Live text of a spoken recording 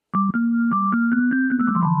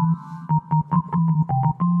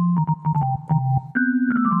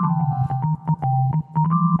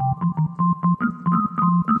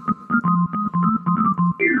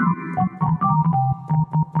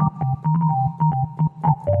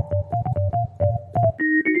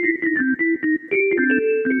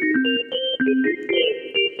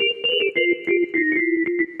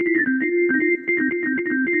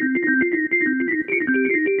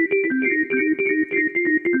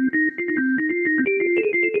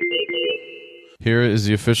Here is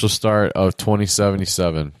the official start of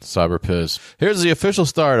 2077 CyberPiz. Here's the official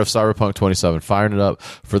start of Cyberpunk 27. Firing it up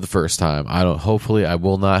for the first time. Hopefully I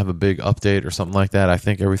will not have a big update or something like that. I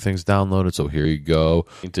think everything's downloaded, so here you go.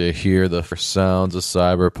 To hear the first sounds of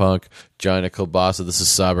Cyberpunk. Johnny Kilbasa, this is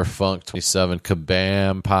Cyberpunk 27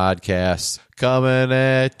 Kabam podcast. Coming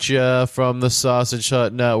at you from the Sausage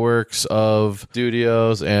Hut networks of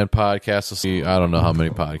studios and podcasts. I don't know how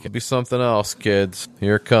many podcasts. It'll be something else, kids.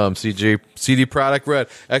 Here it comes. CD Projekt Red.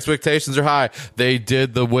 Expectations are high. They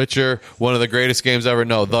did The Witcher, one of the greatest games ever.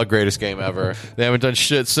 No, the greatest game ever. They haven't done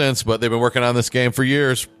shit since, but they've been working on this game for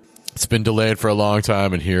years. It's been delayed for a long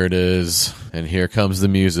time, and here it is. And here comes the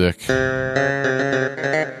music.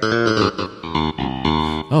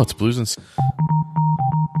 Oh, it's blues and...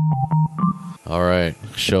 All right,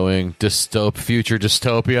 showing future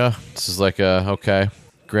dystopia. This is like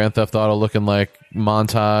Grand Theft Auto looking like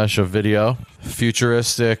montage of video.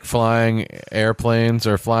 Futuristic flying airplanes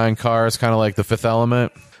or flying cars, kind of like The Fifth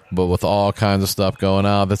Element, but with all kinds of stuff going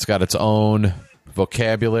on. That's got its own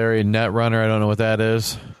vocabulary. Netrunner, I don't know what that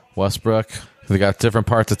is. Westbrook. They got different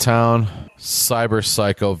parts of town. Cyber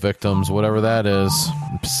psycho victims, whatever that is.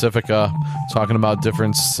 Pacifica, talking about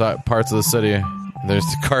different parts of the city. There's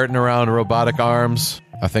carting around robotic arms.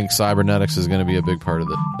 I think cybernetics is going to be a big part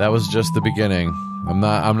of it. That was just the beginning. I'm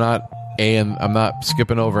not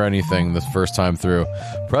skipping over anything this first time through.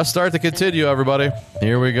 Press start to continue, everybody.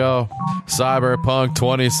 Here we go. Cyberpunk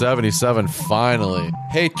 2077, finally.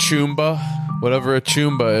 Hey, Chumba. Whatever a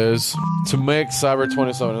Chumba is. To make Cyber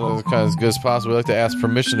 27 as good as possible, we like to ask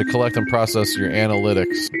permission to collect and process your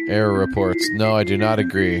analytics, error reports. No, I do not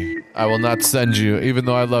agree. I will not send you, even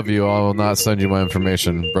though I love you, I will not send you my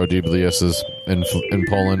information. Brodiblius is in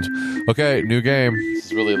Poland. Okay, new game. This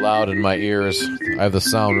is really loud in my ears. I have the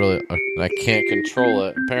sound really, and I can't control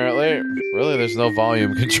it. Apparently, really, there's no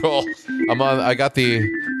volume control. I got the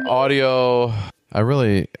audio.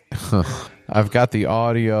 I've got the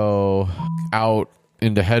audio out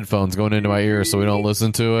into headphones going into my ears so we don't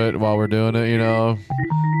listen to it while we're doing it, you know?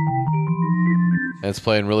 And it's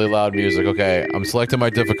playing really loud music. Okay, I'm selecting my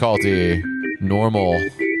difficulty. Normal.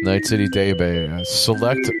 Night City Daybay.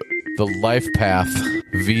 Select the life path.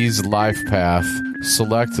 V's life path.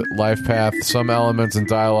 Select life path. Some elements and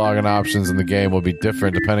dialogue and options in the game will be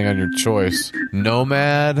different depending on your choice.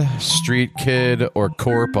 Nomad, Street Kid, or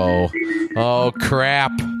Corpo. Oh,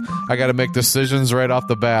 crap. I gotta make decisions right off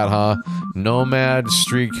the bat, huh? Nomad,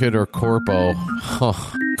 Street Kid, or Corpo. Huh.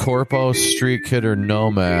 Corpo, Street Kid, or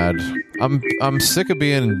Nomad. I'm sick of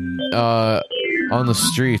being on the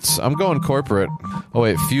streets. I'm going corporate. Oh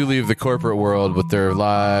wait, few leave the corporate world with their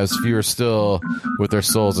lives. Few are still with their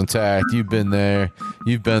souls intact. You've been there.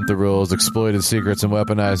 You've bent the rules, exploited secrets, and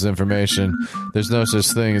weaponized information. There's no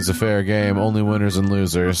such thing as a fair game. Only winners and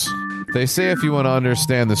losers. They say if you want to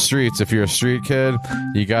understand the streets, if you're a street kid,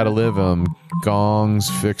 you gotta live them. Gongs,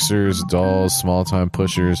 fixers, dolls, small-time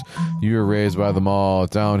pushers. You were raised by them all.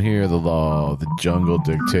 Down here, the law. The jungle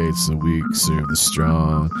dictates the weak serve the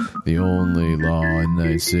strong. The only law in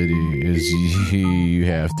Night City is you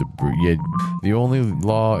have to... the only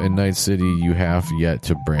law in Night City you have yet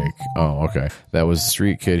to break. Oh, okay. That was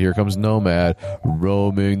Street Kid. Here comes Nomad.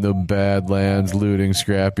 Roaming the Badlands, looting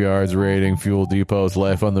scrapyards, raiding fuel depots.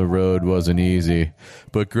 Life on the road wasn't easy.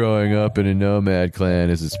 But growing up in a nomad clan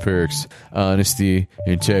is its perks. Honesty,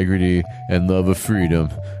 integrity, and love of freedom.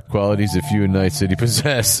 Qualities that few in Night City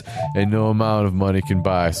possess, and no amount of money can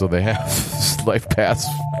buy. So they have life paths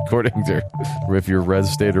according to if you're red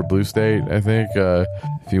state or blue state, I think.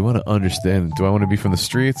 If you want to understand, do I want to be from the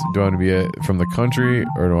streets? Do I want to be from the country?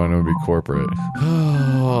 Or do I want to be corporate?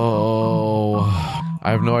 Oh... I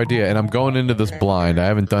have no idea, and I'm going into this blind. I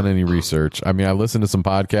haven't done any research. I mean, I listened to some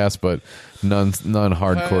podcasts, but none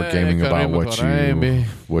hardcore gaming about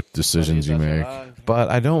what decisions you make. But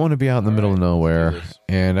I don't want to be out in the middle of nowhere,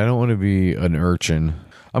 and I don't want to be an urchin.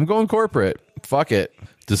 I'm going corporate. Fuck it.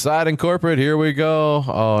 Deciding corporate. Here we go.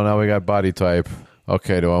 Oh, now we got body type.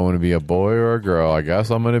 Okay, do I want to be a boy or a girl? I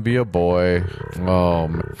guess I'm going to be a boy. Oh,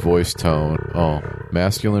 voice tone. Oh,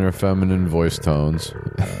 masculine or feminine voice tones.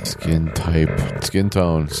 Skin type. Skin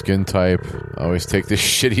tone. Skin type. I always take the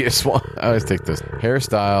shittiest one. I always take this.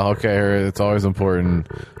 Hairstyle. Okay, it's always important.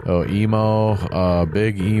 Oh, emo.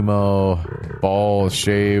 Big emo. Ball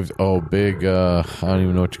shaved. Oh, big, I don't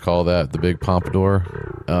even know what you call that. The big pompadour.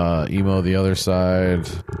 Emo the other side.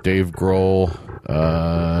 Dave Grohl.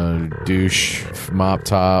 Douche, mop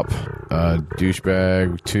top,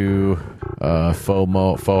 douchebag 2,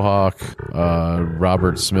 faux hawk,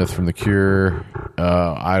 Robert Smith from The Cure.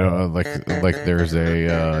 I don't know, like there's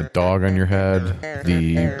a dog on your head.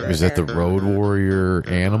 Is that the Road Warrior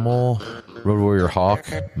animal? Road Warrior Hawk,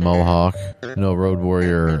 Mohawk. No, Road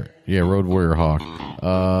Warrior. Yeah, Road Warrior Hawk.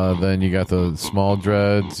 Then you got the small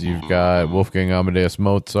dreads. You've got Wolfgang Amadeus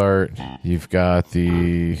Mozart. You've got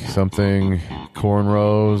the something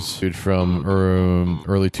cornrows, dude from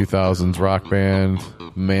early 2000s rock band.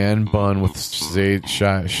 Man bun with sides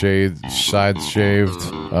shaved. It's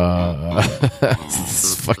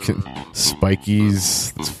fucking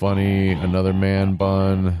spikies. It's funny. Another man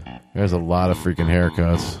bun. There's a lot of freaking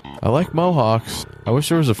haircuts. I like mohawks. I wish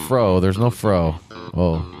there was a fro. There's no fro.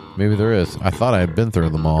 Oh, maybe there is. I thought I had been through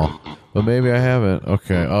them all, but maybe I haven't.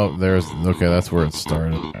 Okay. Oh, okay. That's where it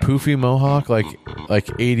started. Poofy mohawk, like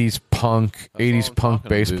 80s punk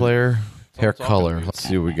bass player. Hair color. Let's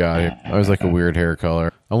see what we got here. I always like a weird hair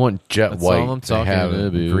color. I want jet white to have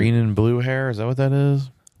it. Green and blue hair. Is that what that is?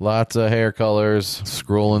 Lots of hair colors.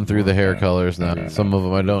 Scrolling through the hair colors now. Some of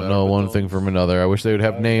them I don't know one thing from another. I wish they would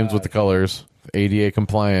have names with the colors. ADA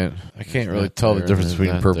compliant. I can't really tell the difference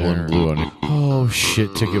between purple and blue on it. Oh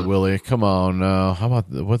shit, Ticket Willie. Come on now. How about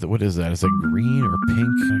what is that? Is it green or pink?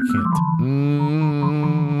 I can't.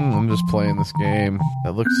 I'm just playing this game.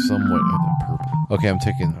 That looks somewhat purple. Okay, I'm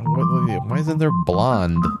taking. Why isn't there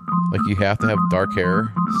blonde? Like you have to have dark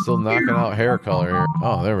hair. Still knocking out hair color here.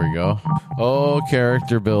 Oh, there we go. Oh,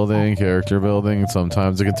 character building.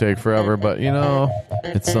 Sometimes it can take forever, but you know,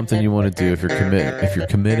 it's something you want to do if you're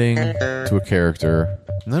committing to a character.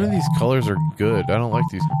 None of these colors are good. I don't like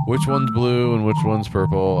these. Which one's blue and which one's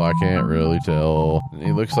purple? I can't really tell.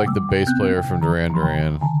 He looks like the bass player from Duran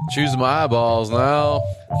Duran. Choose my eyeballs now.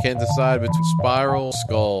 Can't decide between spiral,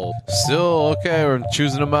 skull. Still, okay, we're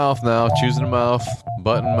choosing a mouth now. Choosing a mouth.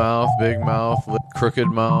 Button mouth, big mouth, crooked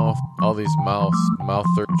mouth. All these mouths. Mouth,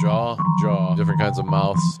 jaw. Different kinds of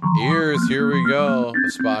mouths. Ears, here we go.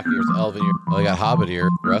 The Spock ears, elven ear. Oh, I got hobbit ear.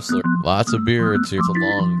 Wrestler. Lots of beards here. It's a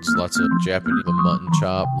long, lots of Japanese. The mutton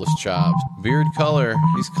chop, let's chopped. Beard color.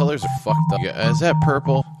 These colors are fucked up. Is that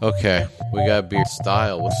purple? Okay. We got beard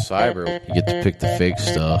style with cyber. You get to pick the fake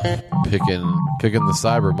stuff. Picking the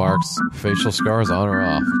cyber marks. Facial scars on or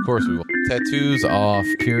off. Of course we will. Tattoos off.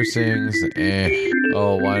 Piercings.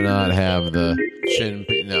 Oh, why not have the chin?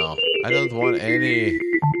 No. I don't want any.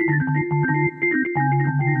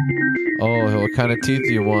 Oh, what kind of teeth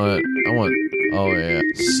do you want? Oh yeah,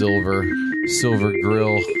 silver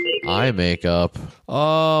grill. Eye makeup.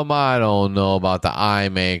 I don't know about the eye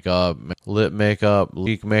makeup. Lip makeup,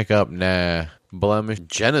 cheek makeup, nah. Blemish,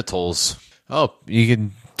 genitals. Oh, you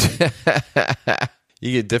can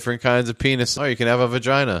you get different kinds of penis. Oh, you can have a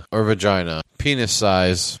vagina or vagina. Penis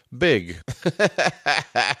size, big.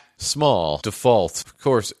 Small, default. Of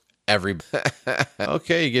course, every.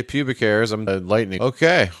 Okay, you get pubic hairs. I'm lightning.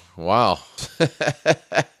 Okay, wow.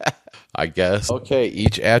 I guess. Okay,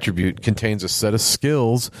 each attribute contains a set of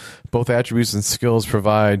skills. Both attributes and skills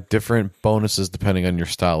provide different bonuses depending on your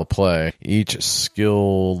style of play. Each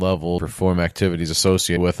skill level perform activities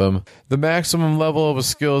associated with them. The maximum level of a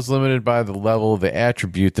skill is limited by the level of the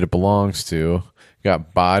attribute that it belongs to. You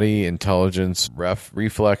got body, intelligence,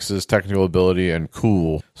 reflexes, technical ability, and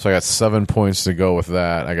cool. So I got 7 points to go with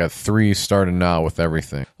that. I got 3 starting now with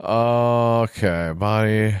everything. Okay,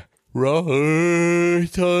 body...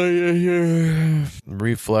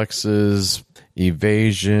 reflexes,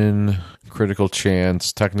 evasion, critical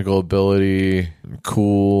chance, technical ability,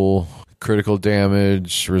 cool, critical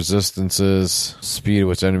damage, resistances, speed at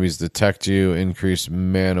which enemies detect you, increased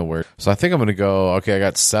man aware. So I think I'm going to go, okay, I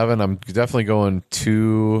got 7. I'm definitely going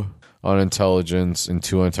 2 on intelligence and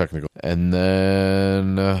 2 on technical. And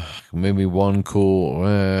then maybe 1 cool.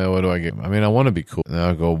 What do I get? I mean, I want to be cool. Then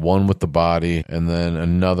I'll go 1 with the body and then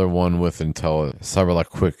another 1 with intelligence. Cyberlock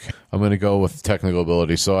quick. I'm going to go with technical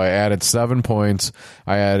ability. So I added 7 points.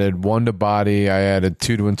 I added 1 to body. I added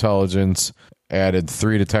 2 to intelligence. Added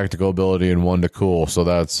 3 to technical ability and 1 to cool. So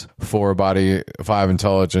that's 4 body, 5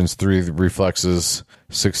 intelligence, 3 reflexes,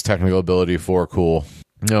 6 technical ability, 4 cool.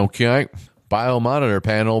 Okay. Biomonitor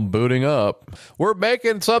panel booting up. We're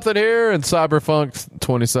making something here in Cyberpunk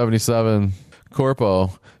 2077.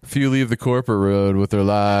 Corpo. Few leave the corporate road with their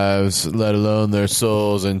lives, let alone their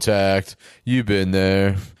souls intact. You've been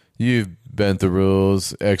there. You've bent the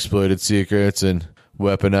rules, exploited secrets, and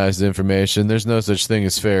weaponized information. There's no such thing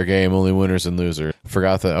as fair game, only winners and losers.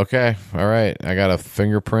 Forgot that. Okay. All right. I got a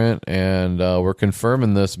fingerprint, and we're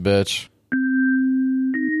confirming this, bitch.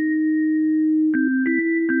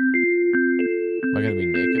 Am I going to be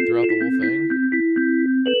naked throughout the whole thing?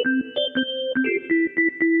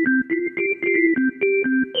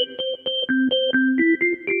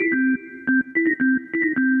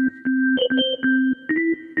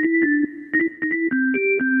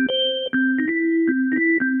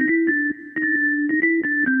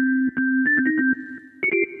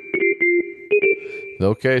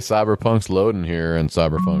 Okay, Cyberpunk's loading here in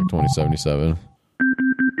Cyberpunk 2077.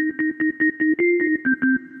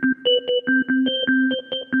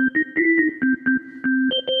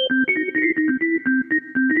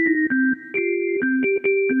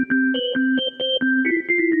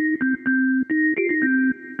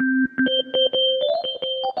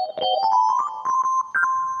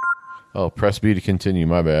 Oh, press B to continue.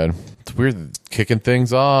 My bad. It's weird kicking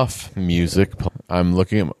things off. Music. I'm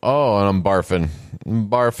looking at... Oh, and I'm barfing.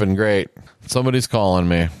 Barfing, great. Somebody's calling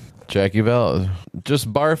me. Jackie Bell.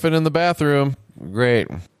 Just barfing in the bathroom. Great.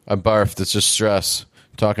 I barfed. It's just stress.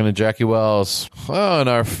 Talking to Jackie Wells. Oh, and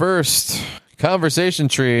our first conversation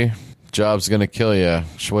tree. Job's gonna kill you.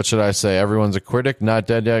 What should I say? Everyone's a critic. Not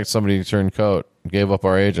dead yet. Somebody turned coat. Gave up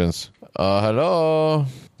our agents. Hello?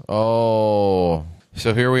 Oh...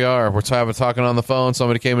 So here we are. We're talking on the phone.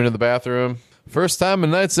 Somebody came into the bathroom. First time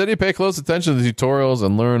in Night City, pay close attention to the tutorials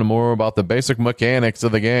and learn more about the basic mechanics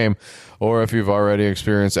of the game. Or if you've already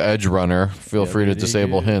experienced Edge Runner, feel free to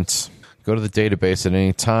disable hints. Go to the database at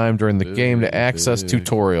any time during the game to access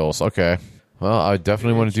tutorials. Okay. Well, I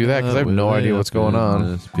definitely want to do that because I have no idea what's going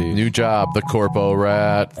on. New job, the Corpo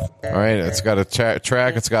Rat. All right, it's got a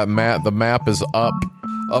track. It's got map. The map is up.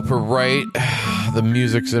 Upper right. The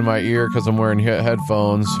music's in my ear because I'm wearing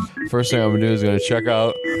headphones. First thing I'm going to do is going to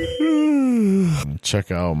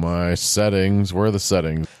check out my settings. Where are the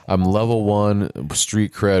settings? I'm level 1,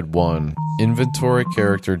 street cred 1. Inventory,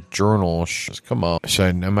 character, journal. Come on.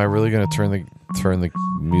 Am I really going to turn the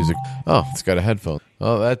music? Oh, it's got a headphone.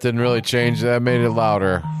 Oh, that didn't really change. That made it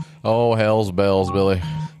louder. Oh, hell's bells, Billy.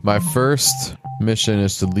 My first mission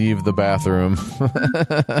is to leave the bathroom.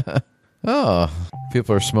 Oh,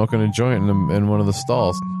 people are smoking a joint in one of the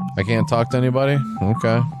stalls. I can't talk to anybody?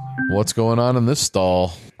 Okay. What's going on in this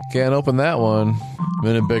stall? Can't open that one. I'm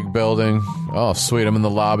in a big building. Oh, sweet. I'm in the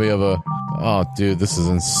lobby of a... Oh, dude, this is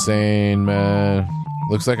insane, man.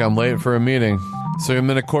 Looks like I'm late for a meeting. So I'm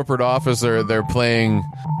in a corporate office. They're playing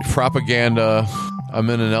propaganda.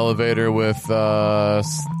 I'm in an elevator with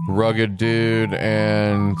rugged dude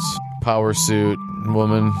and power suit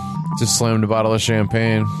woman. Just slammed a bottle of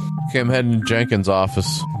champagne. Okay, I'm heading to Jenkins'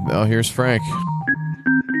 office. Oh, here's Frank.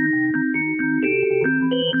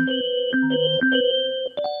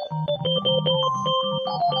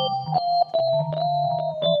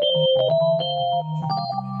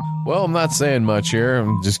 Well, I'm not saying much here.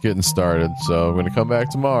 I'm just getting started. So I'm going to come back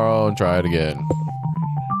tomorrow and try it again.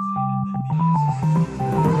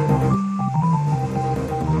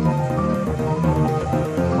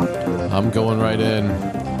 I'm going right in.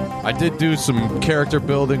 I did do some character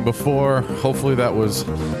building before. Hopefully that was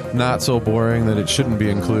not so boring that it shouldn't be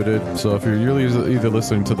included. So if you're either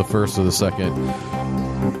listening to the first or the second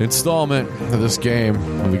installment of this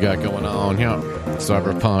game we got going on here,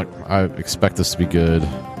 Cyberpunk, I expect this to be good.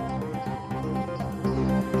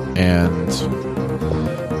 And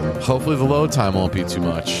hopefully the load time won't be too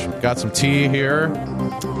much. Got some tea here.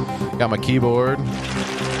 Got my keyboard.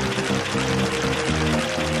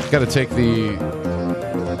 Got to take the...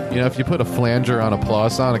 You know, if you put a flanger on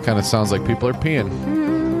applause sound, it kind of sounds like people are peeing.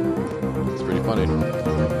 It's pretty funny.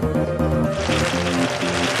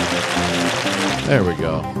 There we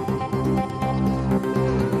go.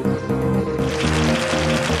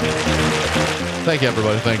 Thank you,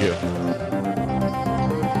 everybody. Thank you.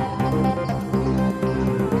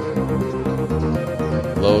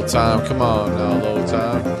 Load time. Come on now, load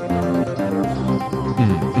time.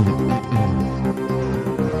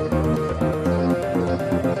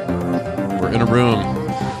 We're in a room.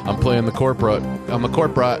 I'm playing the corporate. I'm a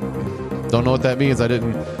corporate. Don't know what that means. I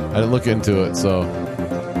didn't look into it, so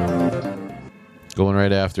going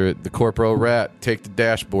right after it. The Corpo Rat, take the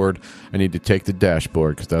dashboard. I need to take the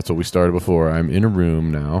dashboard because that's what we started before. I'm in a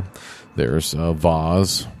room now. There's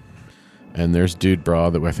Vaz, and there's Dude Bra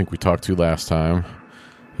that I think we talked to last time.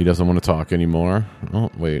 He doesn't want to talk anymore. Oh,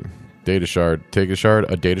 wait. Data shard. Take a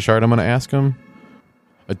shard. A data shard, I'm going to ask him?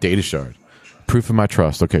 A data shard. Proof of my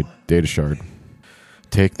trust. Okay, data shard.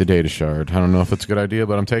 Take the data shard. I don't know if it's a good idea,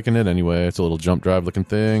 but I'm taking it anyway. It's a little jump drive looking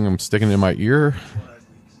thing. I'm sticking it in my ear.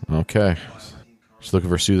 Okay. Just looking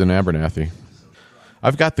for Susan Abernathy.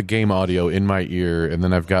 I've got the game audio in my ear, and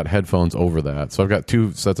then I've got headphones over that. So I've got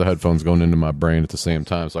two sets of headphones going into my brain at the same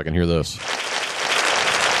time so I can hear this.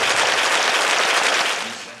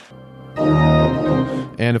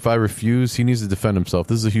 And if I refuse, he needs to defend himself.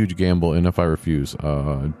 This is a huge gamble, and if I refuse.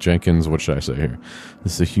 Jenkins, what should I say here?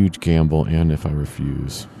 This is a huge gamble, and if I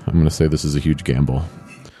refuse. I'm going to say this is a huge gamble.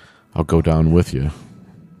 I'll go down with you.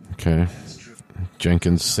 Okay.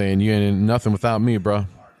 Jenkins saying, you ain't nothing without me, bro.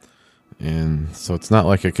 And so it's not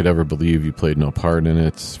like I could ever believe you played no part in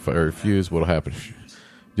it. If I refuse, what'll happen?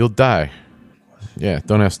 You'll die. Yeah,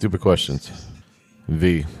 don't ask stupid questions.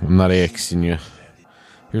 V, I'm not asking you.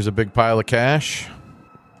 Here's a big pile of cash.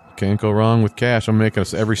 Can't go wrong with cash. I'm making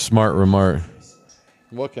us every smart remark.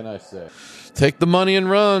 What can I say? Take the money and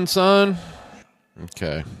run, son.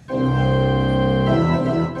 Okay.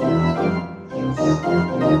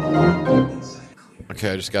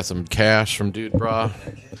 Okay, I just got some cash from Dude Bra.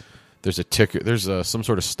 There's a ticker. There's some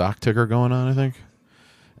sort of stock ticker going on, I think.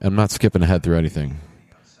 I'm not skipping ahead through anything.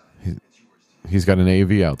 He's got an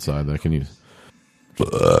AV outside that I can use.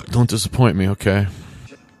 Don't disappoint me, okay?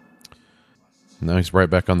 Now he's right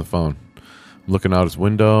back on the phone. I'm looking out his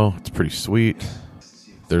window. It's pretty sweet.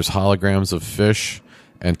 There's holograms of fish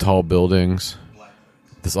and tall buildings.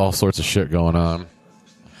 There's all sorts of shit going on.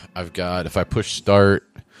 I've got, if I push start,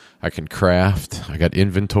 I can craft. I got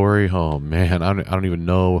inventory. Oh, man, I don't even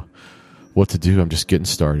know what to do. I'm just getting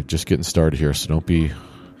started. Just getting started here, so don't be...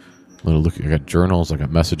 Look, I got journals, I got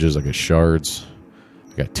messages, I got shards.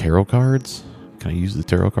 I got tarot cards. Can I use the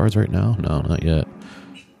tarot cards right now? No, not yet.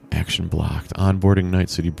 Action blocked. Onboarding Night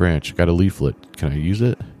City branch. Got a leaflet. Can I use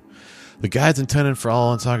it? The guide's intended for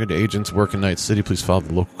all Onsaga agents working Night City. Please follow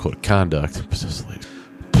the local code of conduct.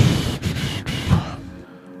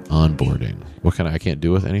 Onboarding. What can I can't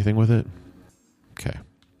do with anything with it? Okay.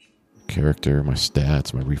 Character, my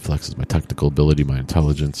stats, my reflexes, my technical ability, my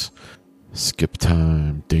intelligence. Skip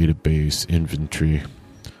time, database, inventory,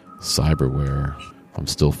 cyberware. I'm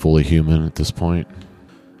still fully human at this point.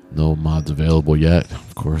 No mods available yet.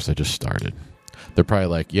 Of course, I just started. They're probably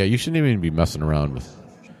like, yeah, you shouldn't even be messing around with.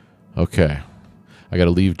 Okay. I got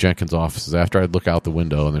to leave Jenkins' offices after I look out the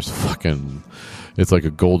window and there's fucking... It's like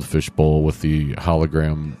a goldfish bowl with the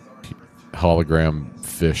hologram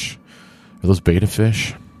fish. Are those beta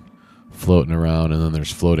fish? Floating around, and then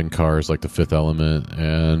there's floating cars like the Fifth Element,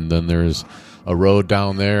 and then there's a road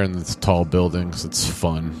down there and it's tall buildings. It's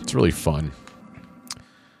fun. It's really fun.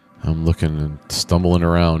 I'm looking and stumbling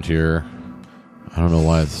around here. I don't know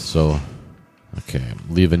why it's so... Okay,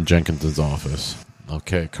 I'm leaving Jenkins' office.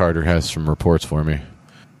 Okay, Carter has some reports for me.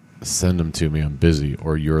 Send them to me. I'm busy,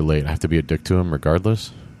 or you're late. I have to be a dick to him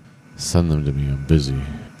regardless? Send them to me. I'm busy.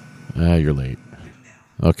 You're late.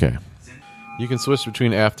 Okay. You can switch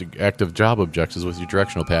between active job objectives with your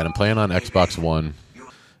directional pad and playing on Xbox One.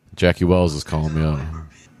 Jackie Wells is calling me out.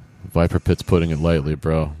 Viper Pit's putting it lightly,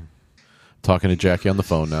 bro. Talking to Jackie on the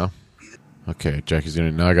phone now. Okay, Jackie's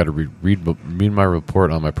gonna... Now I gotta read my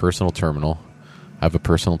report on my personal terminal. I have a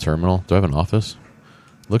personal terminal. Do I have an office?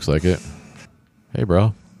 Looks like it. Hey,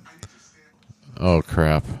 bro. Oh,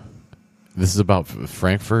 crap. This is about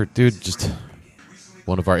Frankfurt? Dude, just...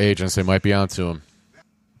 One of our agents, they might be onto him.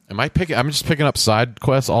 I'm just picking up side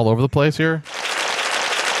quests all over the place here.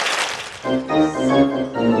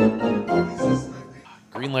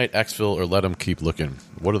 Greenlight, exfil, or let them keep looking.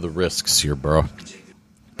 What are the risks here, bro?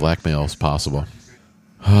 Blackmail is possible.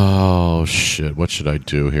 Oh, shit. What should I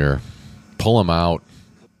do here? Pull him out.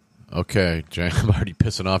 Okay, I'm already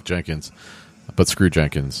pissing off Jenkins. But screw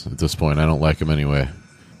Jenkins at this point. I don't like him anyway.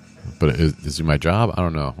 But is he my job? I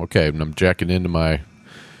don't know. Okay, I'm jacking into my...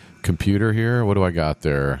 computer here. What do I got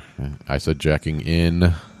there? I said jacking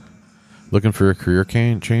in. Looking for a career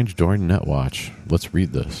change? Join Netwatch. Let's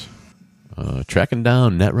read this. Tracking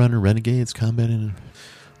down Netrunner renegades combating.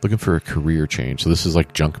 Looking for a career change. So this is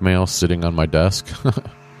like junk mail sitting on my desk.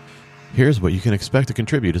 Here's what you can expect to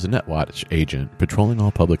contribute as a Netwatch agent. Patrolling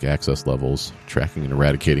all public access levels. Tracking and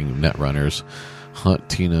eradicating Netrunners.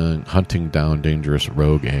 Hunting down dangerous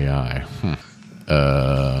rogue AI.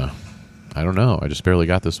 I don't know. I just barely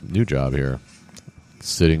got this new job here.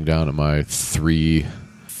 Sitting down at my sitting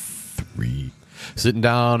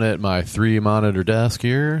down at my 3-monitor desk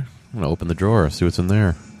here. I'm going to open the drawer, see what's in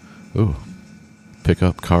there. Ooh. Pick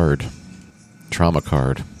up card. Trauma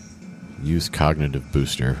card. Use cognitive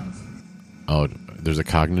booster. Oh, there's a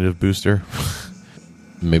cognitive booster?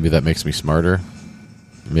 Maybe that makes me smarter.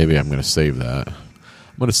 Maybe I'm going to save that.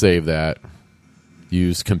 I'm going to save that.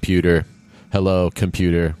 Use computer. Hello,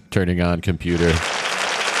 computer. Turning on computer.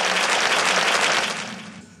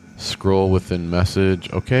 Scroll within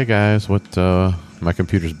message. Okay, guys, what, my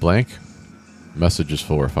computer's blank? Messages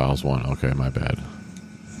 4, files 1. Okay, my bad.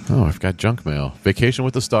 Oh, I've got junk mail. Vacation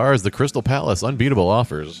with the Stars, the Crystal Palace, unbeatable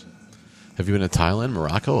offers. Have you been to Thailand,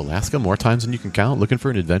 Morocco, Alaska more times than you can count? Looking for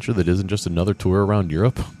an adventure that isn't just another tour around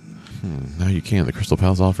Europe? Now you can. The Crystal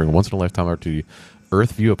Palace offering a once-in-a-lifetime opportunity.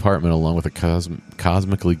 Earth View apartment along with a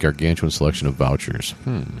cosmically gargantuan selection of vouchers.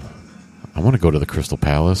 I want to go to the Crystal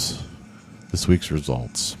Palace. This week's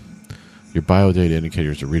results. Your biodata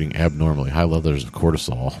indicators are reading abnormally. High levels of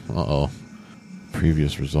cortisol. Uh-oh.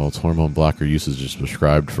 previous results. Hormone blocker usage is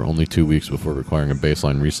prescribed for only 2 weeks before requiring a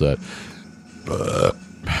baseline reset.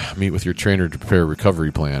 Meet with your trainer to prepare a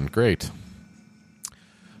recovery plan. Great.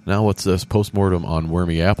 Now what's this? Postmortem on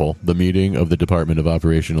Wormy Apple. The meeting of the Department of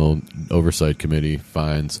Operational Oversight Committee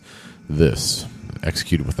finds this.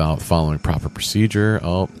 Executed without following proper procedure.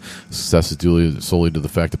 Success is due solely to the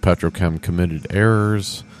fact that Petrochem committed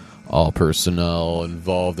errors. All personnel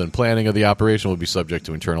involved in planning of the operation will be subject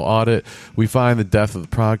to internal audit. We find the death of the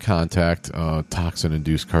prod contact,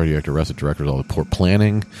 toxin-induced cardiac arrest. Directors all the poor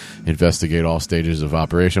planning. Investigate all stages of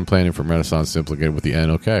operation planning from Renaissance implicated with the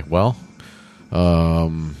end. Okay, well,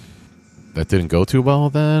 that didn't go too well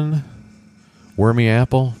then. Wormy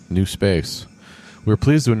Apple, new space. We're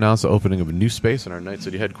pleased to announce the opening of a new space in our Night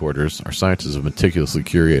City headquarters. Our scientists have meticulously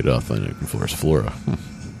curated authentic and forest flora.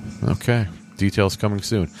 Okay. Details coming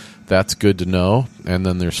soon. That's good to know. And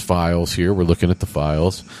then there's files here. We're looking at the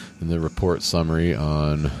files and the report summary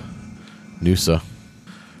on Noosa.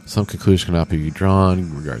 Some conclusion cannot be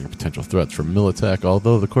drawn regarding potential threats from Militech,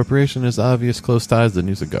 although the corporation has obvious close ties to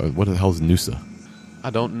Noosa. What the hell is Noosa?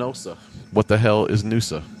 I don't know, sir. What the hell is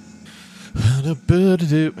Noosa?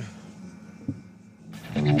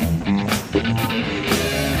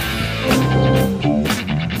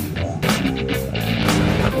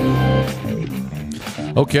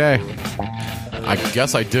 Okay. I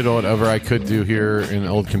guess I did whatever I could do here in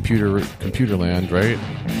old computer land, right?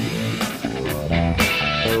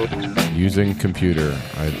 Using computer.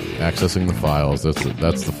 Accessing the files.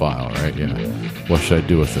 That's the file, right? Yeah. What should I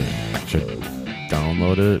do with it? Should I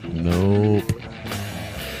download it? Nope.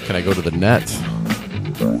 Can I go to the net?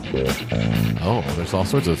 Oh, there's all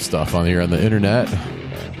sorts of stuff on here on the internet.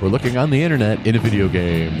 We're looking on the internet in a video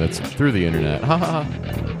game that's through the internet. Ha.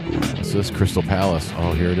 What's this? Crystal Palace.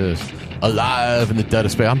 Oh, here it is. Alive in the dead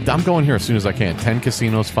of space. I'm going here as soon as I can. 10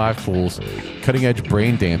 casinos, 5 pools, cutting-edge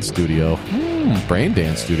brain dance studio. Brain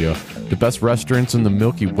dance studio. The best restaurants in the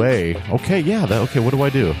Milky Way. Okay, yeah. Okay, what do I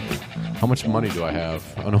do? How much money do I have?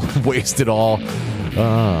 I don't know. Waste it all.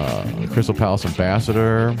 Crystal Palace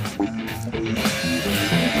ambassador.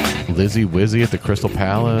 Lizzie Wizzy at the Crystal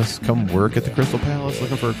Palace. Come work at the Crystal Palace.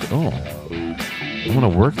 Looking for... Oh. I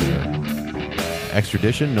want to work there.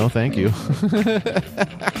 Extradition? No, thank you.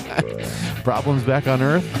 Problems back on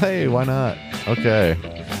Earth? Hey, why not? Okay.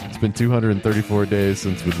 It's been 234 days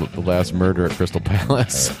since the last murder at Crystal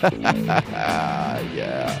Palace.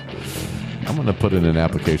 Yeah. I'm going to put in an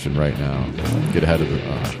application right now. Get ahead of it.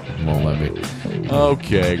 Won't let me.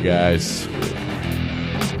 Okay, guys.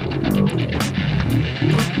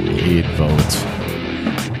 8 votes.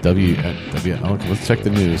 Let's check the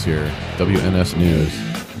news here. WNS News.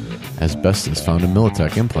 Asbestos found in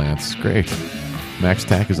Militech implants. Great. Max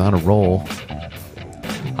Tack is on a roll.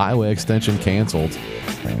 Highway extension canceled.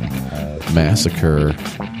 Massacre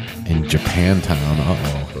in Japantown.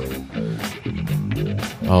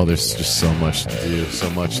 Oh, there's just so much to do, so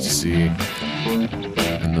much to see.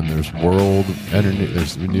 And then there's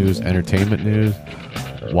there's news, entertainment news.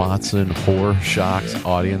 Watson horror shocks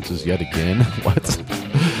audiences yet again. What?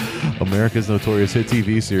 America's notorious hit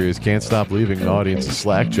TV series can't stop leaving audiences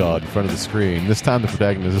slack-jawed in front of the screen. This time the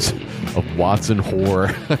protagonist of Watson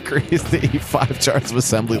Horror agrees to eat 5 jars of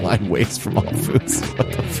assembly line waste from all foods.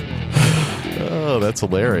 What the oh, that's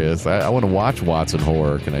hilarious. I want to watch Watson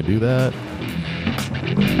Horror. Can I do that?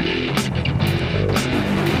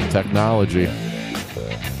 Technology.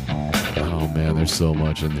 Oh, man, there's so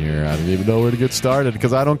much in here. I don't even know where to get started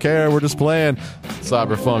because I don't care. We're just playing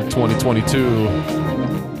Cyberpunk 2022.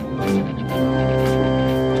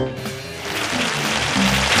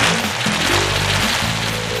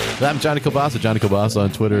 I'm Johnny Kilbasa. Johnny Kilbasa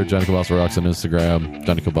on Twitter. Johnny Kilbasa Rocks on Instagram.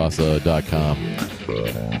 JohnnyKilbasa.com.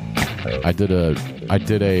 I did a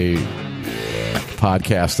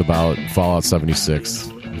podcast about Fallout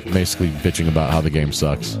 76, basically bitching about how the game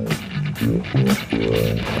sucks.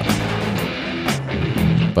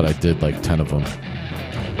 But I did like 10 of them.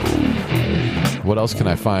 What else can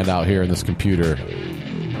I find out here in this computer?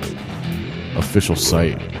 Official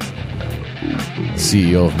site.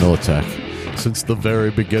 CEO of Militech. Since the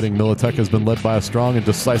very beginning, Militech has been led by a strong and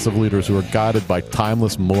decisive leaders who are guided by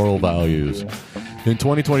timeless moral values. In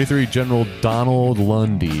 2023, General Donald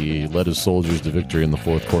Lundy led his soldiers to victory in the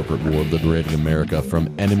Fourth Corporate War, liberating America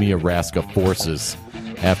from enemy Araska forces.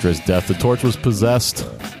 After his death, the torch was passed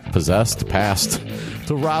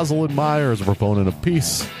to Rosalind Myers, a proponent of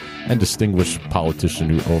peace and distinguished politician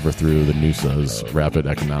who overthrew the Noosa's rapid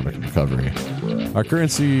economic recovery. Our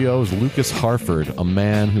current CEO is Lucas Harford, a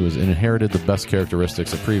man who has inherited the best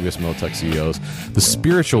characteristics of previous Militech CEOs, the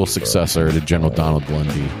spiritual successor to General Donald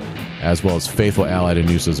Lundy. as well as faithful ally to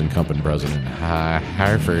Newsom's incumbent president.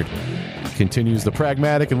 Harford continues the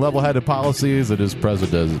pragmatic and level-headed policies that his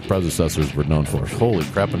predecessors were known for. Holy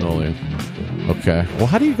crap-a-noli. Okay. Well,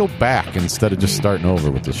 how do you go back instead of just starting over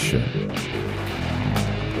with this shit?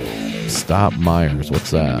 Stop Myers. What's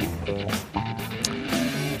that?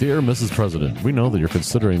 Dear Mrs. President, we know that you're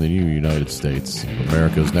considering the new United States of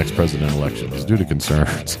America's next president elections due to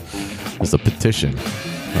concerns. It's a petition.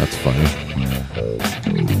 That's funny.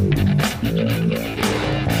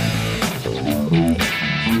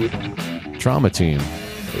 Trauma team.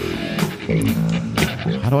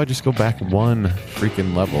 How do I just go back one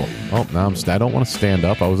freaking level? Oh, now I don't want to stand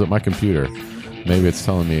up. I was at my computer. Maybe it's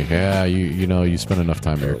telling me, yeah, you spend enough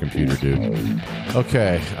time at your computer, dude.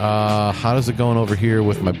 Okay, how does it going over here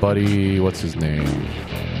with my buddy? What's his name?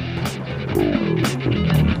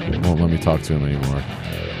 Won't let me talk to him anymore.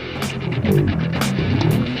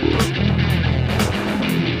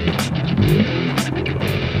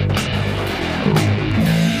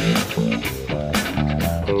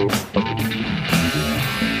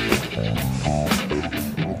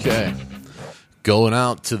 Okay. Going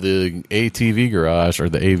out to the ATV garage, or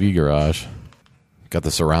the AV garage. Got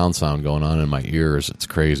the surround sound going on in my ears. It's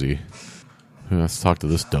crazy. Let's talk to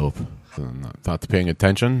this dope. Not paying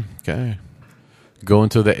attention? Okay. Going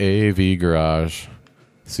to the AV garage.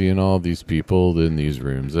 Seeing all these people in these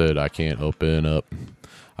rooms that I can't open up.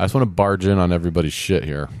 I just want to barge in on everybody's shit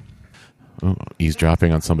here. Oh,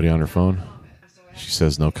 eavesdropping on somebody on her phone. She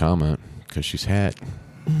says no comment because she's hacked.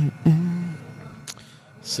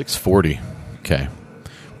 6:40. Okay.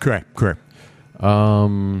 Correct.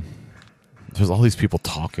 There's all these people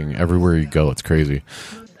talking everywhere you go. It's crazy.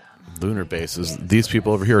 Lunar bases. These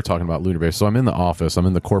people over here are talking about lunar base. So I'm in the office. I'm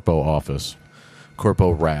in the Corpo office.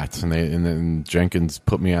 Corpo Rat. And then Jenkins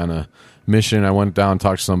put me on a mission. I went down and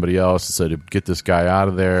talked to somebody else and said, get this guy out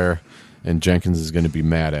of there. And Jenkins is going to be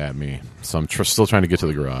mad at me. So I'm still trying to get to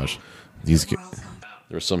the garage. There's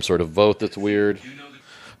some sort of vote that's weird.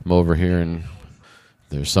 I'm over here and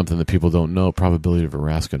there's something that people don't know. Probability of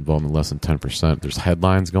Araska involvement less than 10%. There's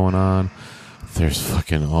headlines going on. There's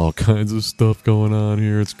fucking all kinds of stuff going on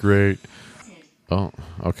here. It's great. Oh,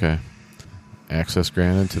 okay. Access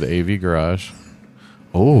granted to the AV garage.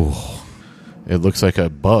 Oh, it looks like a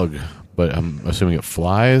bug, but I'm assuming it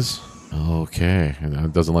flies. Okay.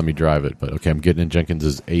 It doesn't let me drive it, but okay, I'm getting in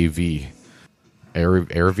Jenkins' AV.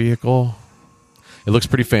 Air vehicle. It looks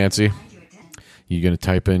pretty fancy. You're going to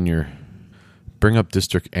type in your... Bring up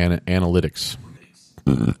district analytics.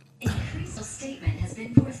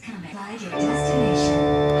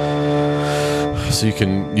 So you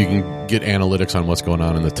can get analytics on what's going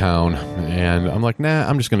on in the town. And I'm like, nah,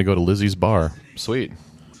 I'm just going to go to Lizzie's bar. Sweet.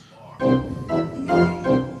 Can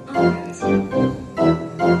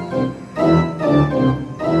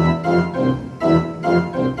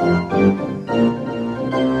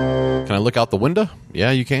I look out the window? Yeah,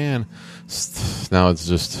 you can. Now it's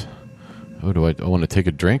just... Oh, do I want to take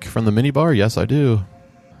a drink from the minibar? Yes, I do.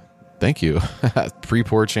 Thank you.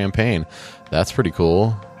 Pre-poured champagne. That's pretty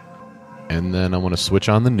cool. And then I want to switch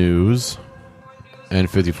on the news.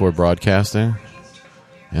 N54 broadcasting.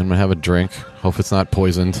 And I'm going to have a drink. Hope it's not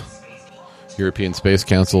poisoned. European Space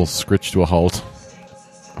Council scritched to a halt.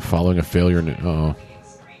 Following a failure. Uh-oh.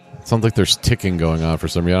 It sounds like there's ticking going on for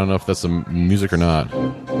some reason. I don't know if that's the music or not.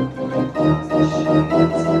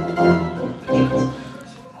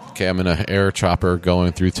 Okay, I'm in an air chopper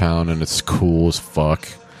going through town, and it's cool as fuck.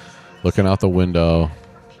 Looking out the window.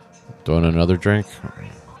 Doing another drink.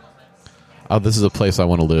 Oh, this is a place I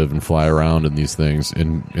want to live and fly around in these things.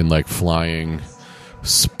 In like flying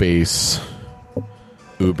space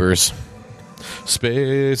Ubers.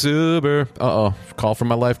 Space Uber. Uh-oh. Call from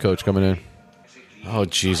my life coach coming in. Oh,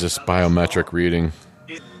 Jesus. Biometric reading.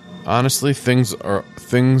 Honestly, things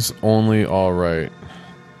only all right.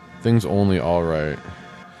 Things only all right.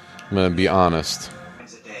 I'm going to be honest.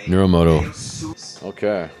 Neuromoto.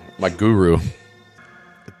 Okay. My guru.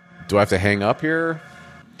 Do I have to hang up here?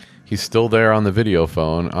 He's still there on the video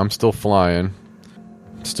phone. I'm still flying.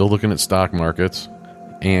 Still looking at stock markets.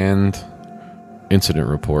 And incident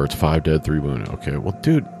reports. 5 dead, 3 wounded. Okay, well,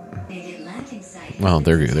 dude. Oh,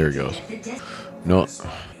 there he goes. No.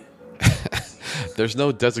 There's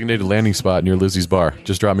no designated landing spot near Lizzie's bar.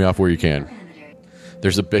 Just drop me off where you can.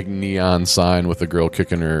 There's a big neon sign with a girl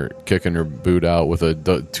kicking her boot out with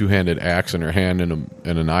a two-handed axe in her hand and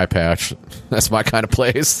an eye patch. That's my kind of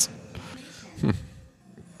place.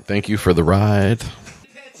 Thank you for the ride.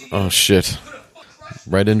 Oh, shit.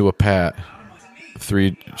 Right into a pat.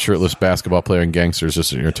 3 shirtless basketball player and gangsters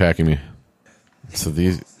just are attacking me. So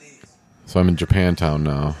I'm in Japantown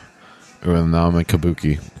now. And now I'm in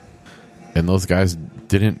Kabuki. And those guys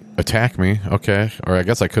didn't attack me. Okay. Or I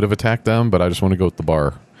guess I could have attacked them, but I just want to go at the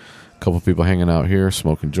bar. A couple people hanging out here,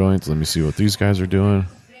 smoking joints. Let me see what these guys are doing.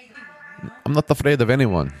 I'm not afraid of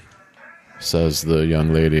anyone, says the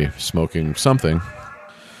young lady smoking something.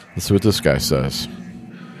 Let's see what this guy says.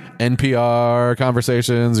 NPR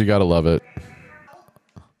conversations, you gotta love it.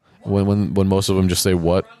 When most of them just say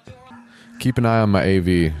what? Keep an eye on my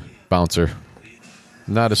AV, bouncer.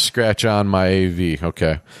 Not a scratch on my AV.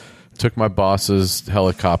 Okay. Took my boss's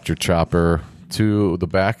helicopter chopper to the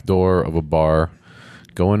back door of a bar,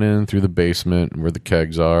 going in through the basement where the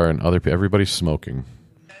kegs are, and everybody's smoking.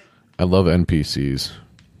 I love NPCs.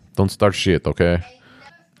 Don't start shit, okay?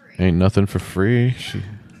 Ain't nothing for free.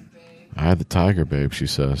 I the tiger, babe, she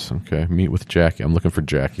says. Okay, meet with Jackie. I'm looking for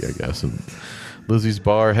Jackie, I guess. And Lizzie's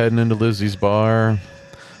bar, heading into Lizzie's bar.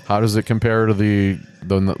 How does it compare to the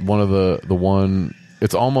one?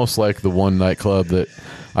 It's almost like the one nightclub that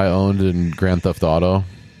I owned in Grand Theft Auto.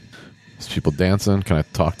 There's people dancing. Can I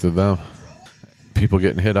talk to them? People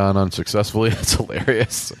getting hit on unsuccessfully. It's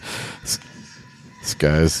hilarious. This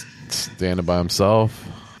guy's standing by himself.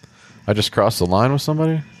 I just crossed the line with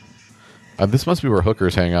somebody. This must be where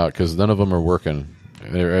hookers hang out because none of them are working.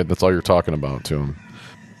 That's all you're talking about to them.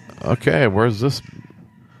 Okay, where's this?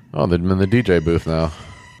 Oh, they're in the DJ booth now.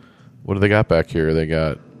 What do they got back here? They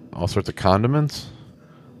got all sorts of condiments.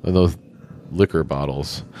 And those liquor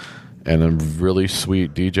bottles. And a really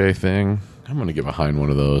sweet DJ thing. I'm going to get behind one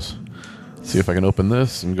of those. See if I can open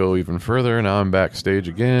this and go even further. Now I'm backstage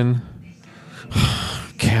again.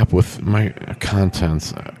 Cap with my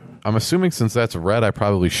contents. I'm assuming since that's red, I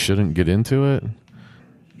probably shouldn't get into it.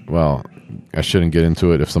 Well, I shouldn't get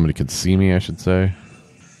into it if somebody could see me, I should say.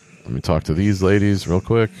 Let me talk to these ladies real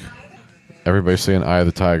quick. Everybody's saying Eye of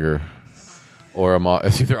the Tiger. Or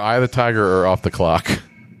it's either Eye of the Tiger or Off the Clock.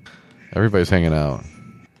 Everybody's hanging out.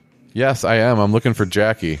 Yes, I am. I'm looking for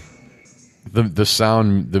Jackie. The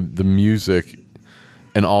sound, the music,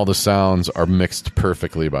 and all the sounds are mixed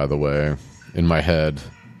perfectly, by the way, in my head.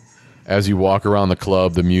 As you walk around the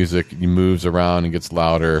club, the music moves around and gets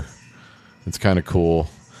louder. It's kind of cool.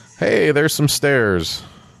 Hey, there's some stairs.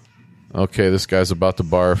 Okay, this guy's about to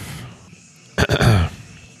barf.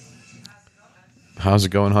 How's it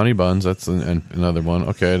going, honey buns? That's another one.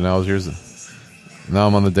 Okay, now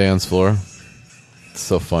I'm on the dance floor. It's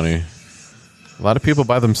so funny. A lot of people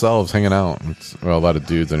by themselves hanging out. Well, a lot of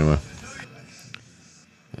dudes anyway.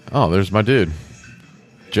 Oh, there's my dude.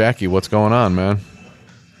 Jackie, what's going on, man?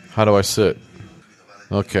 How do I sit?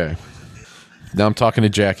 Okay. Now I'm talking to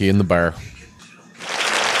Jackie in the bar.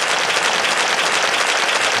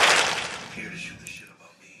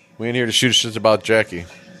 We ain't here to shoot shit about Jackie.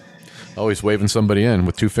 Oh, he's waving somebody in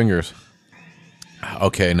with two fingers.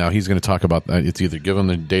 Okay, now he's going to talk about that. It's either give him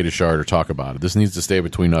the data shard or talk about it. This needs to stay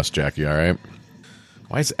between us, Jackie, all right?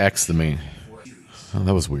 Why is X the main? Oh,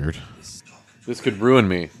 that was weird. This could ruin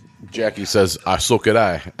me. Jackie says, so could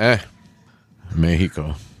I.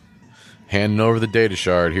 Mexico. Handing over the data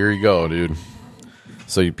shard. Here you go, dude.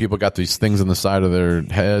 So people got these things on the side of their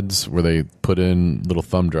heads where they put in little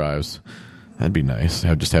thumb drives. That'd be nice.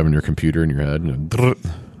 Just having your computer in your head.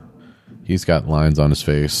 He's got lines on his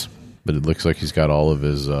face, but it looks like he's got all of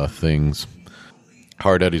his things.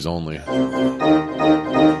 Hard Eddies only.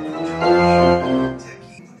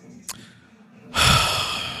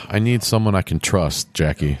 I need someone I can trust,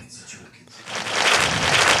 Jackie.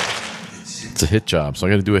 It's a hit job, so I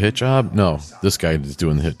got to do a hit job? No, this guy is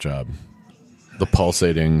doing the hit job. The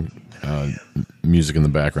pulsating music in the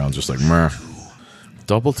background is just like, meh.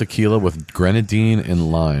 Double tequila with grenadine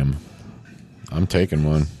and lime. I'm taking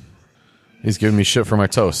one. He's giving me shit for my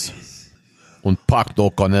toast. Un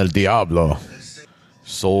pacto con el diablo.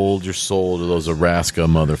 Sold your soul to those Araska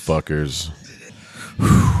motherfuckers.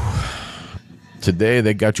 Today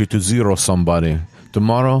they got you to zero somebody.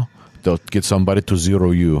 Tomorrow they'll get somebody to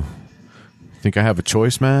zero you. Think I have a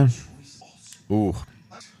choice, man? Ooh.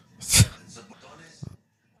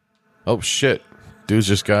 Oh shit. Dude's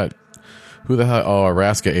just got... Who the hell? Oh,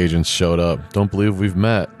 Araska agents showed up. Don't believe we've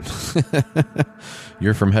met.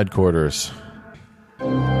 You're from headquarters.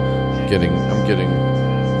 I'm getting...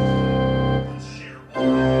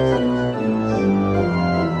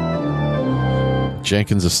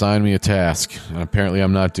 Jenkins assigned me a task, and apparently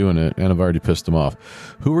I'm not doing it, and I've already pissed him off.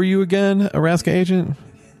 Who are you again, Araska agent?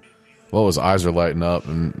 Well, his eyes are lighting up,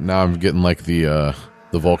 and now I'm getting like the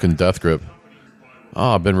Vulcan death grip.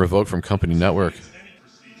 Oh, I've been revoked from company network.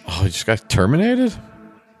 Oh, you just got terminated?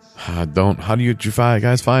 How do you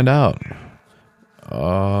guys find out?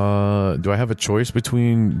 Do I have a choice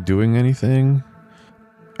between doing anything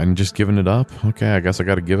and just giving it up? Okay, I guess I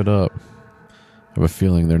got to give it up. have a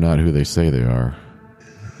feeling they're not who they say they are.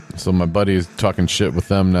 So my buddy is talking shit with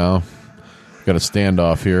them now. Got a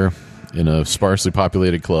standoff here in a sparsely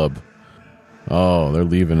populated club. Oh, they're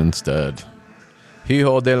leaving instead.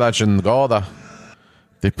 Hijo de la chingada.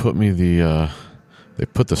 They put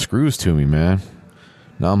the screws to me, man.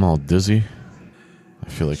 Now I'm all dizzy. I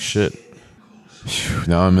feel like shit.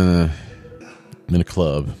 Now I'm in a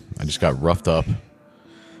club. I just got roughed up.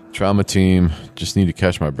 Trauma team. Just need to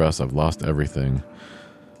catch my breath. I've lost everything.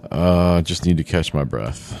 Just need to catch my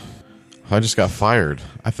breath. I just got fired.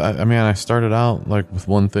 I started out like with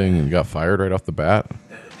one thing and got fired right off the bat.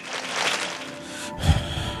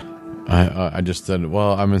 I just said,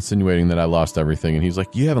 well, I'm insinuating that I lost everything. And he's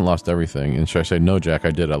like, you haven't lost everything. And should I say, no, Jack,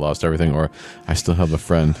 I did. I lost everything. Or I still have a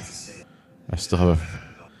friend. Still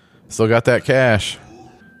got that cash.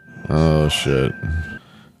 Oh, shit.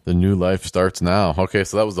 The new life starts now. Okay,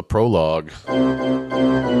 so that was the prologue.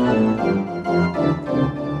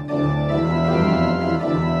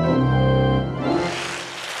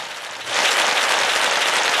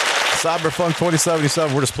 Cyberpunk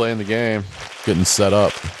 2077. We're just playing the game. Getting set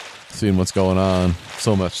up. Seeing what's going on.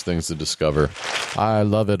 So much things to discover. I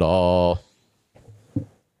love it all.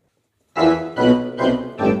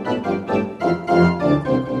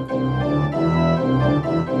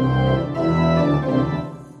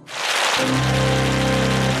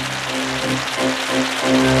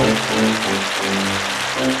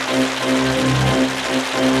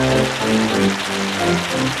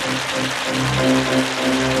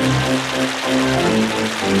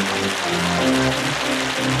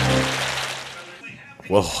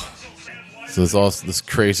 Whoa. So there's all this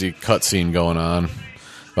crazy cutscene going on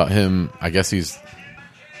about him. I guess he's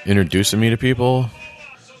introducing me to people.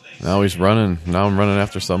 Now he's running. Now I'm running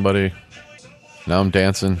after somebody. Now I'm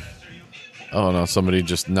dancing. Oh no, somebody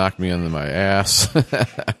just knocked me into my ass.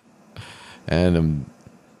 And I'm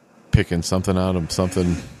picking something out of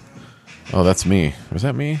something. Oh, that's me. Was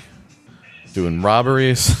that me? Doing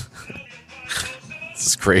robberies? This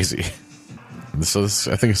is crazy. So this,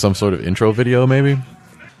 I think, is some sort of intro video, maybe?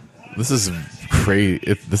 This is crazy.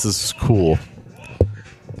 This is cool.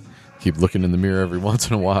 Keep looking in the mirror every once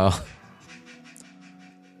in a while.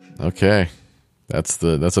 Okay. That's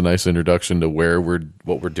a nice introduction to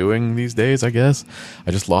what we're doing these days, I guess.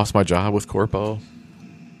 I just lost my job with Corpo.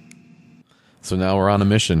 So now we're on a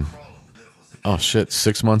mission. Oh shit,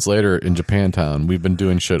 6 months later in Japantown. We've been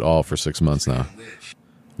doing shit all for 6 months now.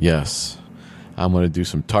 Yes. I'm going to do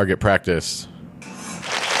some target practice.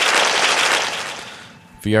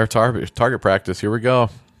 VR target practice. Here we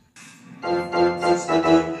go.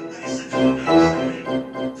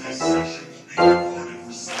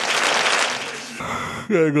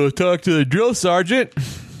 Gotta go talk to the drill sergeant.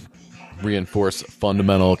 Reinforce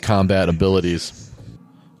fundamental combat abilities.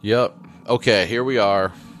 Yep. Okay, here we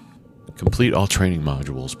are. Complete all training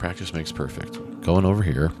modules. Practice makes perfect. Going over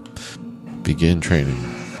here. Begin training.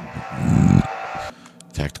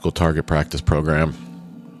 Tactical target practice program.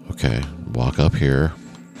 Okay, walk up here.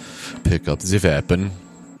 Pick up the weapon.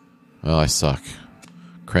 Oh, I suck.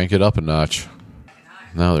 Crank it up a notch.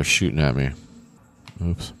 Now they're shooting at me.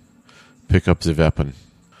 Oops. Pick up the weapon.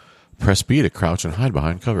 Press B to crouch and hide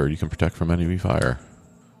behind cover. You can protect from enemy fire.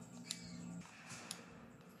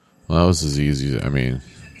 Well, that was as easy.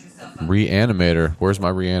 Reanimator. Where's my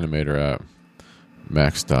reanimator at?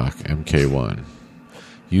 Max stock. MK1.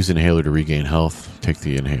 Use inhaler to regain health. Take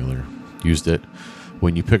the inhaler. Used it.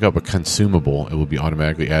 When you pick up a consumable, it will be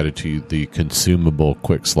automatically added to the consumable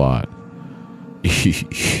quick slot.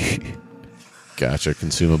 Gotcha.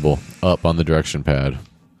 Consumable. Up on the direction pad.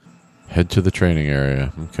 Head to the training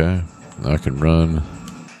area. Okay. Now I can run.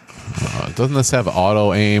 Doesn't this have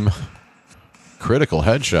auto aim? Critical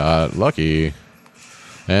headshot. Lucky.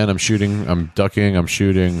 And I'm shooting. I'm ducking. I'm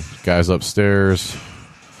shooting. Guys upstairs.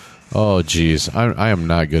 Oh, geez. I am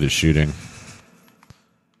not good at shooting.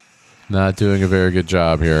 Not doing a very good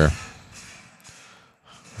job here.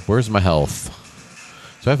 Where's my health?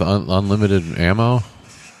 Do I have unlimited ammo?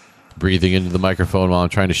 Breathing into the microphone while I'm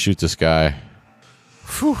trying to shoot this guy.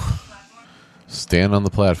 Whew. Stand on the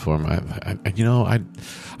platform.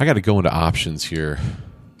 I got to go into options here.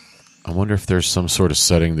 I wonder if there's some sort of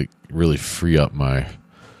setting that really free up my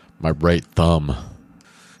right thumb.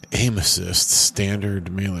 Aim assist,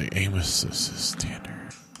 standard melee. Aim assist is standard.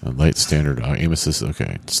 Light standard. Aim assist.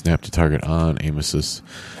 Okay. Snap to target on. Aim assist.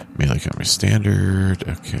 Melee camera standard.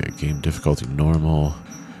 Okay. Game difficulty normal.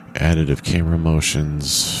 Additive camera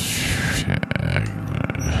motions.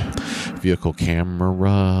 Vehicle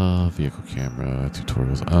camera.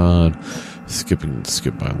 Tutorials on.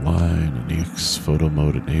 Skip by line. Next photo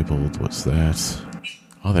mode enabled. What's that?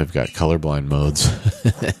 Oh, they've got colorblind modes.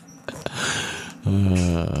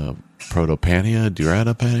 Protopania,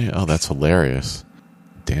 Duratopania. Oh, that's hilarious.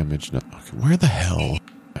 Damage. No. Okay, where the hell?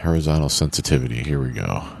 Horizontal sensitivity. Here we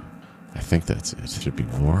go. I think that's it. Should be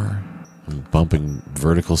more. I'm bumping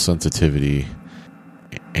vertical sensitivity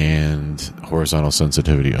and horizontal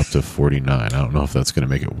sensitivity up to 49. I don't know if that's going to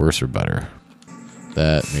make it worse or better.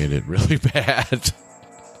 That made it really bad.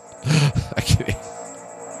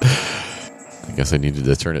 I guess I needed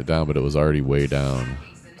to turn it down, but it was already way down.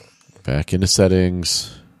 Back into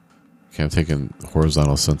settings. Okay, I'm taking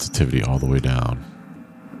horizontal sensitivity all the way down.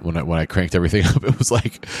 When I cranked everything up, it was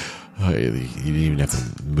like you didn't even have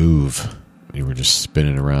to move. You were just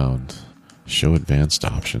spinning around. Show advanced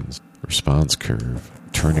options. Response curve.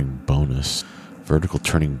 Turning bonus. Vertical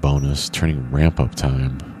turning bonus. Turning ramp up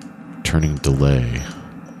time. Turning delay.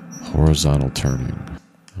 Horizontal turning.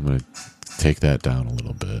 I'm going to take that down a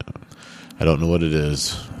little bit. I don't know what it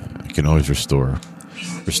is. I can always restore.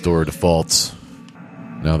 Restore defaults.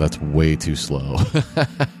 Now that's way too slow.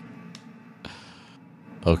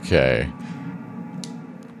 Okay.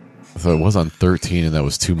 So it was on 13 and that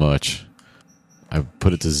was too much. I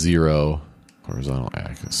put it to 0. Horizontal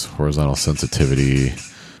axis. Horizontal sensitivity.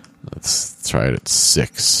 Let's try it at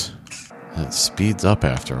 6. It speeds up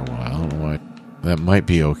after a while. I don't know why. That might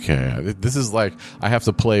be okay. This is like, I have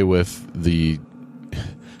to play with the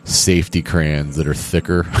safety crayons that are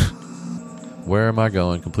thicker. Where am I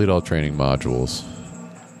going? Complete all training modules.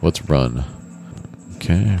 Let's run.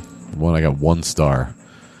 Okay. I got 1 star.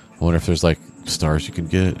 I wonder if there's like stars you can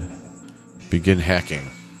get. Begin hacking.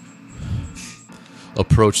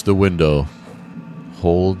 Approach the window.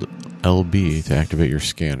 Hold LB to activate your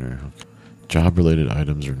scanner. Job-related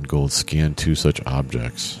items are in gold. Scan 2 such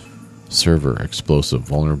objects. Server, explosive,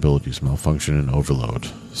 vulnerabilities, malfunction, and overload.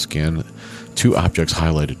 Scan 2 objects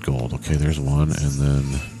highlighted gold. Okay, there's one. And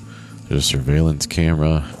then there's a surveillance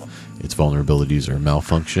camera. Its vulnerabilities are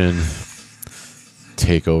malfunction,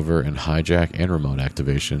 takeover, and hijack, and remote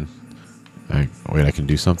activation. I can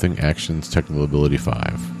do something. Actions, technical ability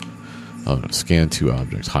 5. Oh, scan 2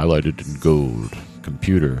 objects highlighted in gold.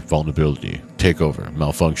 Computer, vulnerability, takeover,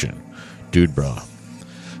 malfunction. Dude, bro.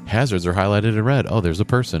 Hazards are highlighted in red. Oh, there's a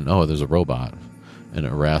person. Oh, there's a robot. An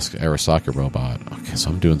Arasaka robot. Okay, so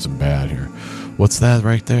I'm doing some bad here. What's that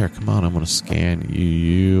right there? Come on, I'm going to scan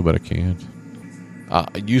you, but I can't.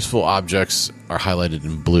 Useful objects are highlighted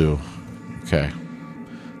in blue. Okay.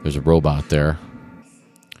 There's a robot there.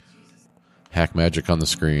 Hack magic on the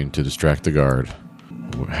screen to distract the guard.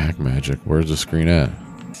 Hack magic. Where's the screen at?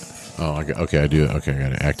 Oh, I do it. Okay, I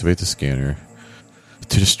got to activate the scanner.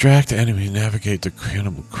 To distract enemy, navigate to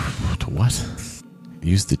cannibal. To what?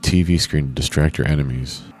 Use the TV screen to distract your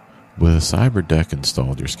enemies. With a cyber deck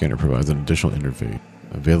installed, your scanner provides an additional interface.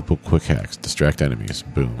 Available quick hacks. Distract enemies.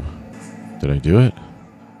 Boom. Did I do it?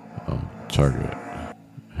 Oh, target.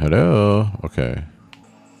 Hello? Okay.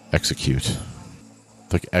 Execute.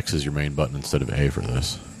 It's like X is your main button instead of A for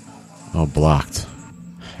this. Oh, blocked.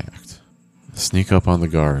 Hacked. Sneak up on the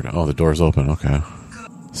guard. Oh, the door's open. Okay.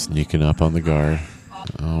 Sneaking up on the guard.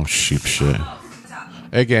 Oh, sheep shit.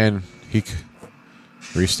 Again.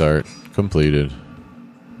 Restart. Completed.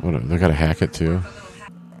 What? They gotta hack it too.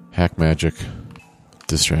 Hack magic.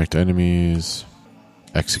 Distract enemies.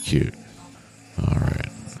 Execute. Alright.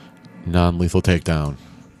 Non-lethal takedown.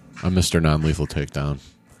 I'm Mr. Non-lethal takedown.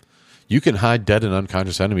 You can hide dead and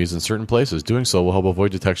unconscious enemies in certain places. Doing so will help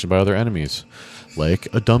avoid detection by other enemies, like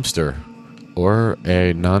a dumpster or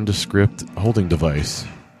a nondescript holding device.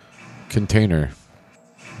 Container.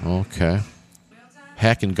 Okay.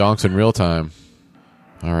 Hacking gonks in real time.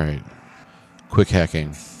 Alright. Quick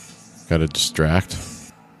hacking. Gotta distract.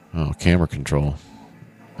 Oh, camera control.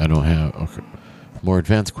 I don't have... Okay. More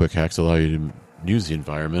advanced quick hacks allow you to use the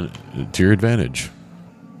environment to your advantage.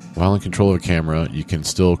 While in control of a camera, you can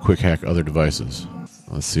still quick hack other devices.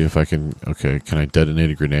 Let's see if I can... Okay, can I detonate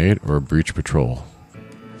a grenade or breach patrol?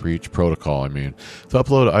 Breach protocol, I mean. To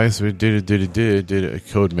upload ISO data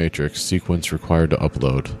code matrix sequence required to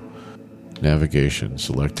upload. Navigation,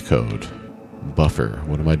 select code. Buffer,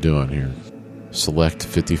 what am I doing here? Select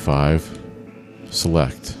 55.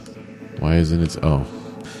 Select. Why isn't it... Oh,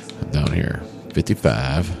 down here.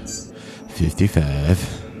 55. 55.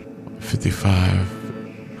 55.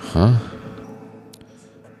 Huh?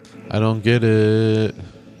 I don't get it.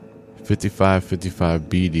 55, 55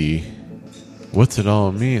 BD. What's it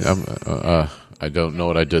all mean? I don't know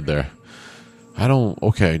what I did there.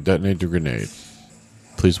 Okay, detonate the grenade.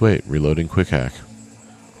 Please wait. Reloading quick hack.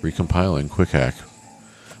 Recompiling quick hack.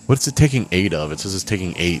 What's it taking 8 of? It says it's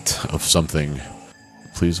taking 8 of something.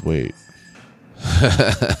 Please wait.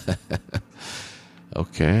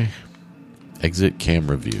 Okay. Exit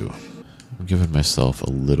camera view. I'm giving myself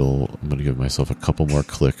I'm going to give myself a couple more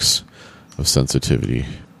clicks of sensitivity.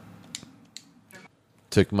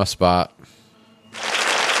 Take my spot.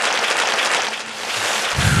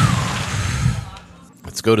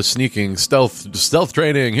 Let's go to sneaking. Stealth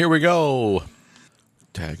training. Here we go.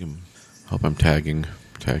 Tag him. Hope I'm tagging.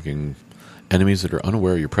 Enemies that are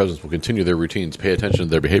unaware of your presence will continue their routines. Pay attention to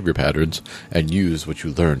their behavior patterns and use what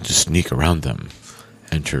you learn to sneak around them.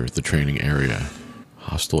 Enter the training area.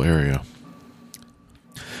 Hostile area.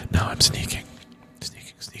 Now I'm sneaking.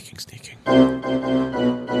 Sneaking.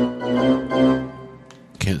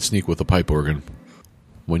 Can't sneak with a pipe organ.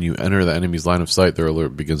 When you enter the enemy's line of sight, their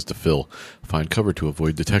alert begins to fill. Find cover to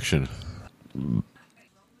avoid detection.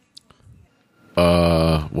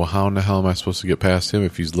 Well, how in the hell am I supposed to get past him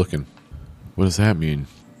if he's looking? What does that mean?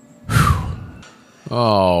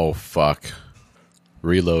 Oh, fuck.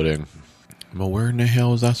 Reloading. Well, where in the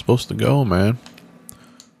hell is that supposed to go, man?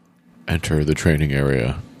 Enter the training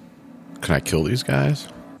area. Can I kill these guys?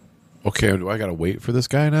 Okay, do I gotta wait for this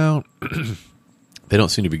guy now? They don't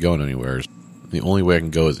seem to be going anywhere. The only way I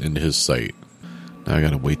can go is into his sight. Now I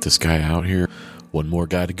gotta wait this guy out here. One more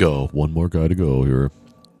guy to go here.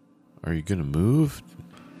 Are you gonna move?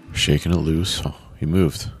 Shaking it loose. Oh, he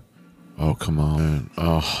moved. Oh, come on.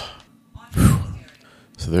 Oh.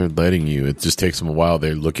 So they're letting you. It just takes them a while.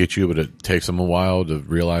 They look at you, but it takes them a while to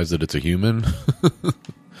realize that it's a human.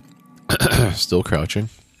 Still crouching.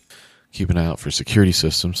 Keep an eye out for security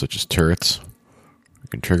systems, such as turrets. You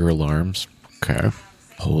can trigger alarms. Okay.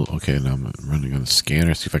 Okay, now I'm running on the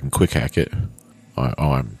scanner, see if I can quick hack it.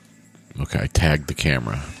 Okay, I tagged the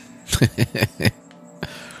camera.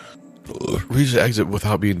 Reach the exit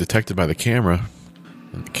without being detected by the camera.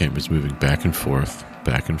 And the camera's moving back and forth.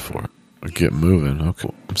 Get moving. Okay,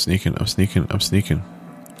 I'm sneaking.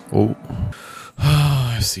 Oh,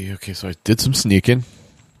 I see. Okay, so I did some sneaking.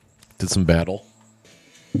 Did some battle.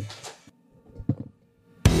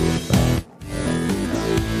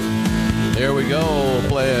 There we go,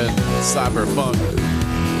 playing Cyberpunk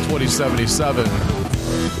 2077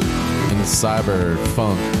 and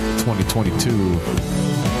Cyberpunk 2022.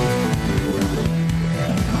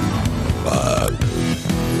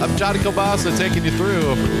 I'm Johnny Kilbasa taking you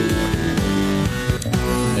through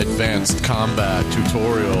Advanced Combat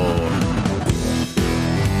Tutorial.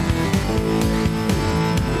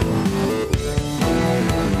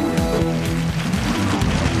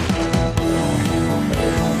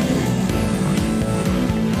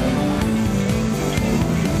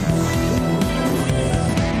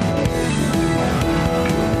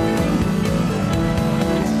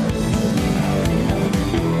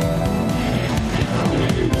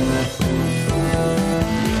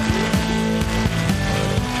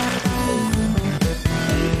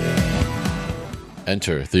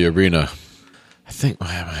 Enter the arena. I think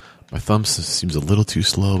my thumb seems a little too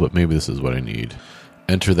slow, but maybe this is what I need.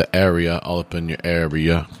 Enter the area. All up in your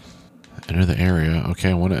area. Enter the area. Okay,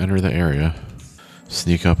 I want to enter the area.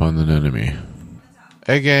 Sneak up on an enemy.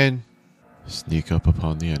 Again. Sneak up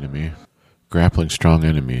upon the enemy. Grappling strong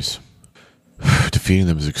enemies. Defeating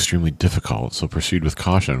them is extremely difficult, so proceed with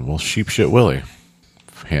caution. Well, sheep shit Willie.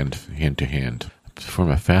 Hand to hand.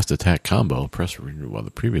 Perform a fast attack combo. Press while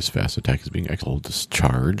the previous fast attack is being executed.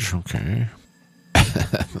 Discharge. Okay.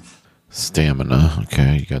 Stamina.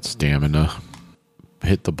 Okay, you got stamina.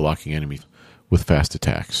 Hit the blocking enemy with fast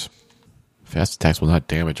attacks. Fast attacks will not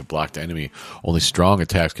damage a blocked enemy. Only strong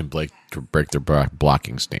attacks can break their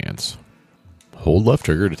blocking stance. Hold left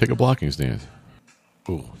trigger to take a blocking stance.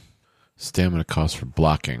 Ooh. Stamina cost for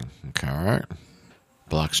blocking. Okay, alright.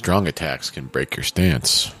 Block strong attacks can break your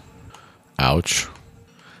stance. Ouch.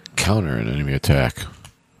 Counter an enemy attack.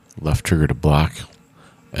 Left trigger to block.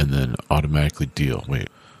 And then automatically deal. Wait.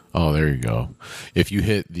 Oh, there you go. If you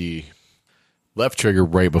hit the left trigger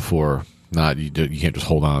right before, you can't just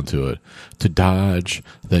hold on to it. To dodge,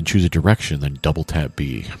 then choose a direction, then double tap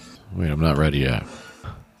B. Wait, I'm not ready yet.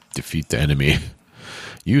 Defeat the enemy.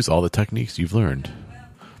 Use all the techniques you've learned.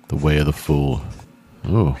 The way of the fool.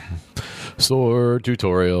 Oh. Sword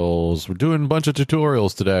tutorials. We're doing a bunch of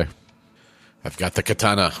tutorials today. I've got the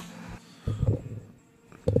katana.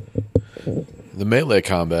 The melee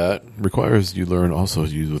combat requires you learn also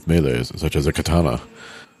to use with melees, such as a katana.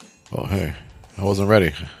 Oh, hey. I wasn't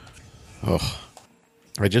ready. Oh.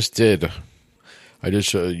 I just did.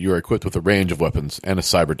 You are equipped with a range of weapons and a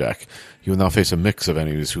cyber deck. You will now face a mix of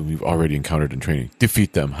enemies whom you've already encountered in training.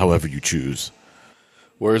 Defeat them however you choose.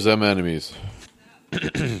 Where's them enemies?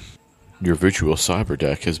 Your virtual cyber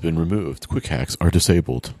deck has been removed. Quick hacks are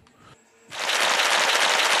disabled.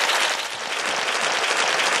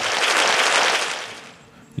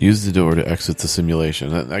 Use the door to exit the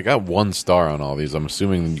simulation. I got 1 star on all these. I'm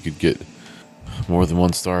assuming you could get more than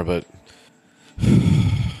 1 star, but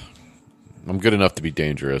I'm good enough to be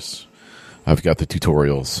dangerous. I've got the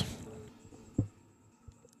tutorials.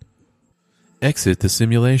 Exit the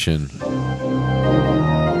simulation.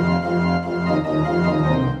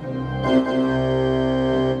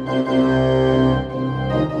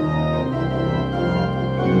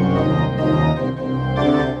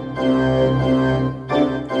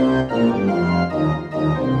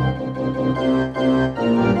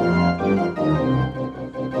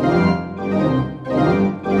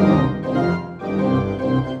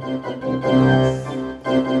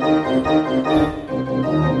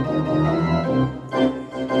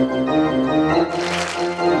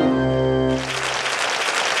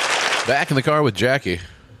 Back in the car with Jackie.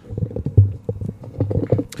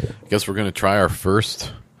 Guess we're going to try our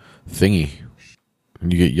first thingy.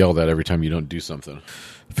 And you get yelled at every time you don't do something.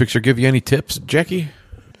 Fixer give you any tips, Jackie?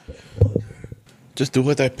 Just do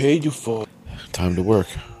what I paid you for. Time to work.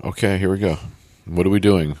 Okay, here we go. What are we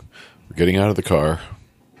doing? We're getting out of the car.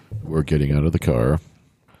 We're getting out of the car.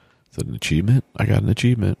 Is that an achievement? I got an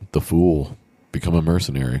achievement. The Fool. Become a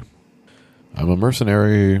mercenary. I'm a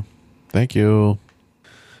mercenary. Thank you.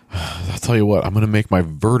 I'll tell you what, I'm going to make my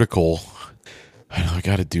vertical. I know I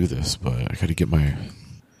got to do this, but I got to get my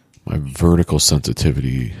vertical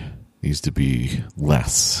sensitivity needs to be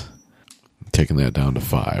less. I'm taking that down to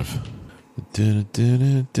 5. And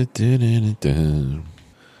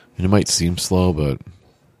it might seem slow, but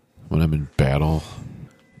when I'm in battle,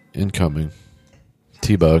 incoming.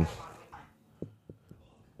 T-Bug.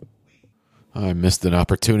 I missed an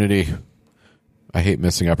opportunity. I hate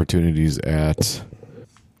missing opportunities at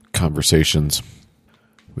conversations.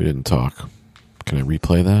 We didn't talk. Can I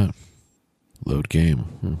replay that? Load game.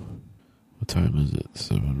 What time is it?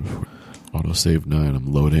 7. Autosave 9.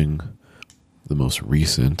 I'm loading the most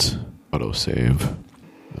recent autosave.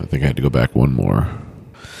 I think I had to go back one more.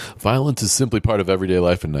 Violence is simply part of everyday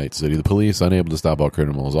life in Night City. The police, unable to stop all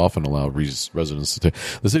criminals, often allow residents to take.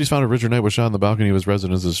 The city's founder, Richard Knight, was shot on the balcony of his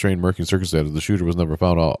residence in a strange, murky circumstances. The shooter was never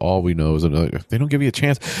found. All we know is that they don't give you a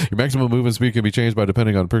chance. Your maximum movement speed can be changed by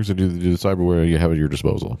depending on the person due to the cyberware you have at your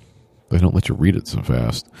disposal. They don't let you read it so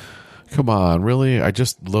fast. Come on, really? I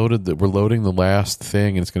just loaded we're loading the last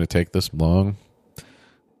thing and it's going to take this long?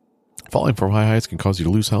 Falling from high heights can cause you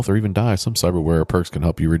to lose health or even die. Some cyberware perks can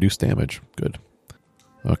help you reduce damage. Good.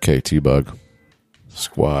 Okay, T-Bug.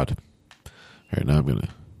 Squad. All right, now I'm going to...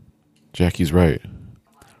 Jackie's right.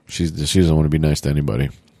 She doesn't want to be nice to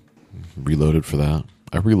anybody. Reloaded for that.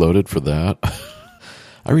 I reloaded for that.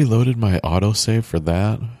 I reloaded my autosave for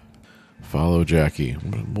that. Follow Jackie.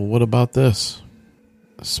 Well, what about this?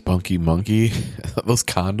 Spunky Monkey? Those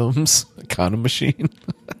condoms? Condom machine?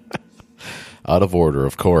 Out of order,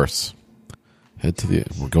 of course.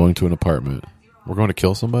 We're going to an apartment. We're going to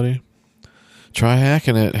kill somebody? Try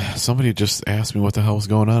hacking it. Somebody just asked me what the hell was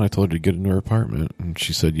going on. I told her to get into her apartment, and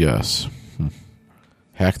she said yes.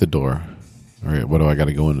 Hack the door. All right, what do I got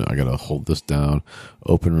to go in? I got to hold this down.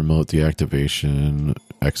 Open remote deactivation.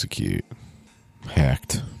 Execute.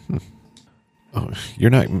 Hacked. Oh, you're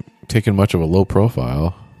not taking much of a low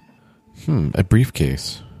profile. A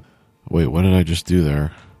briefcase. Wait, what did I just do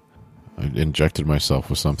there? I injected myself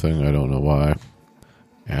with something. I don't know why.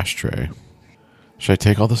 Ashtray. Should I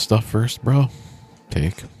take all this stuff first, bro?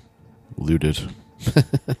 Take. Looted.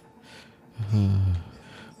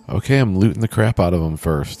 Okay, I'm looting the crap out of them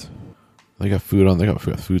first. They got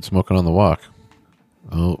food smoking on the walk.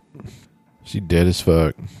 Oh. She dead as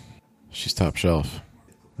fuck. She's top shelf.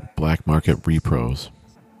 Black market repros.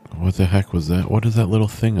 What the heck was that? What is that little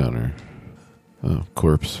thing on her? Oh,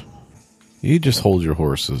 corpse. You just hold your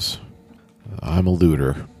horses. I'm a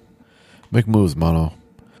looter. Make moves, Mono.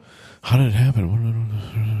 How did it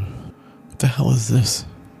happen? What the hell is this?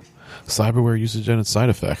 Cyberware usage and its side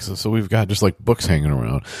effects. So we've got just like books hanging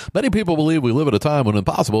around. Many people believe we live at a time when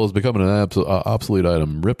impossible is becoming an obsolete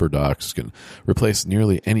item. Ripper docs can replace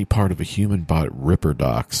nearly any part of a human body. Ripper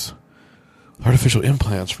docs. Artificial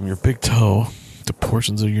implants from your big toe to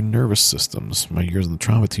portions of your nervous systems. My years in the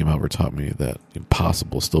trauma team, however, taught me that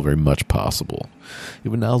impossible is still very much possible.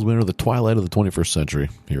 Even now, as we enter the twilight of the 21st century,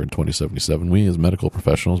 here in 2077, we as medical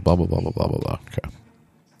professionals, blah, blah, blah, blah, blah, blah, blah. Okay.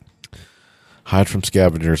 Hide from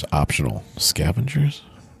scavengers, optional. Scavengers?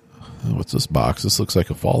 What's this box? This looks like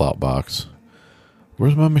a Fallout box.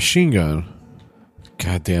 Where's my machine gun?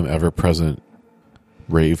 Goddamn ever-present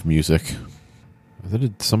rave music. Is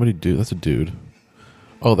that somebody dude? That's a dude.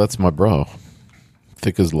 Oh, that's my bro.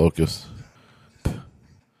 Thick as locust. Can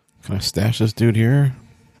I stash this dude here?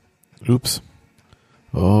 Oops.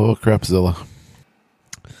 Oh, crapzilla.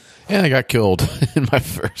 And I got killed in my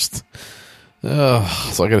first.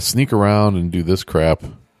 So I got to sneak around and do this crap.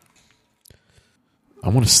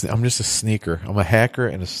 I'm just a sneaker. I'm a hacker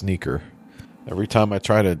and a sneaker. Every time I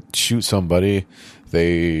try to shoot somebody,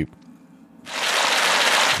 they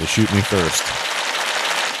shoot me first.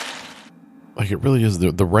 Like, it really is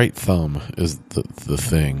the right thumb is the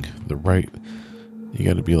thing. The right, you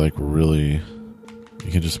got to be like really.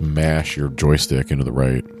 You can just mash your joystick into the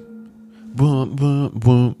right. Boom, boom,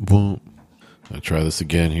 boom, boom. I'll try this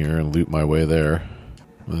again here and loop my way there.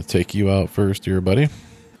 I'm going to take you out first here, buddy.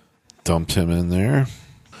 Dumped him in there.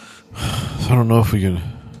 So I don't know if we can...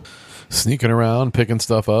 Sneaking around, picking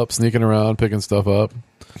stuff up. Sneaking around, picking stuff up.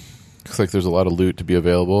 Looks like there's a lot of loot to be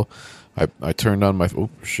available. I turned on my... Oh,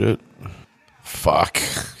 shit. Fuck.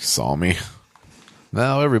 He saw me.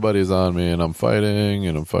 Now everybody's on me, and I'm fighting,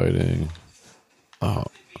 and I'm fighting. Oh.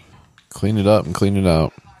 Clean it up and clean it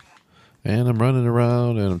out. And I'm running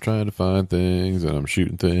around, and I'm trying to find things, and I'm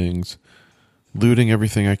shooting things. Looting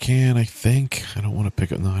everything I can, I think. I don't want to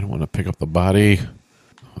pick up... No, I don't want to pick up the body.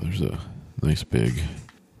 Oh, there's a nice big...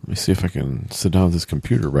 Let me see if I can sit down at this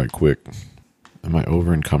computer right quick. Am I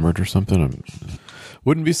over encumbered or something?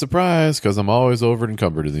 Wouldn't be surprised, because I'm always over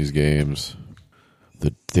encumbered in these games.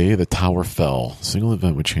 The day the tower fell. A single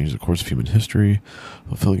event would change the course of human history.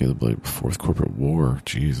 I'll fill again the fourth corporate war.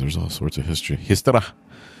 Jeez, there's all sorts of history. History.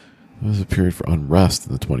 It was a period for unrest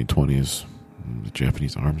in the 2020s. The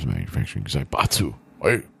Japanese arms manufacturing Zaibatsu.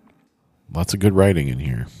 Hey. Lots of good writing in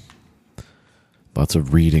here. Lots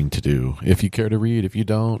of reading to do. If you care to read, if you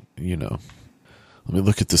don't, you know. Let me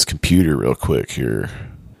look at this computer real quick here.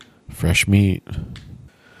 Fresh meat.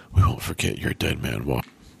 We won't forget your dead man walk.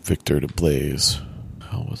 Victor to Blaze.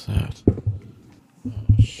 How was that? Oh,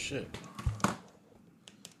 shit.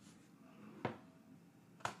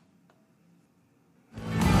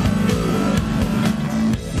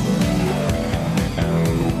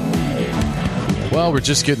 Well, we're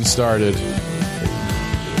just getting started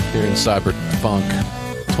here in Cyberpunk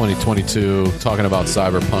 2022, talking about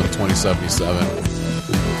Cyberpunk 2077.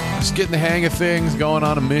 Just getting the hang of things, going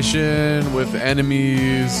on a mission with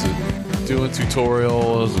enemies, and doing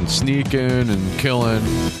tutorials, and sneaking and killing.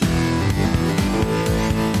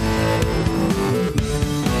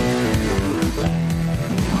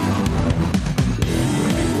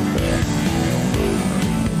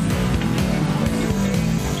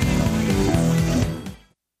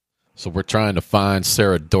 So we're trying to find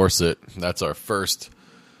Sarah Dorset. That's our first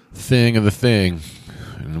thing of the thing.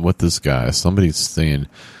 And what this guy, somebody's saying,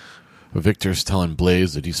 Victor's telling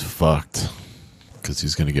Blaze that he's fucked because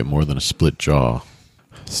he's going to get more than a split jaw.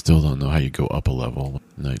 Still don't know how you go up a level.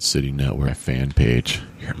 Night City Network fan page.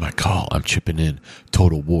 Hear my call. I'm chipping in.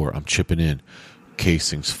 Total War. I'm chipping in.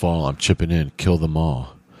 Casings fall. I'm chipping in. Kill them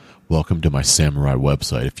all. Welcome to my samurai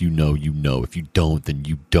website. If you know, you know. If you don't, then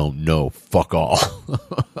you don't know. Fuck all.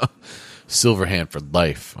 Silverhand for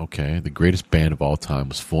life. Okay. The greatest band of all time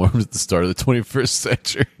was formed at the start of the 21st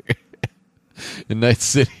century in Night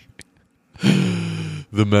City.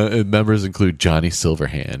 The members include Johnny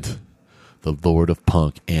Silverhand, the Lord of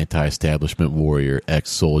Punk, anti-establishment warrior,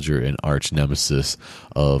 ex-soldier, and arch-nemesis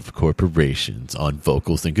of corporations on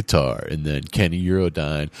vocals and guitar. And then Kenny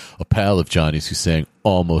Eurodyne, a pal of Johnny's who sang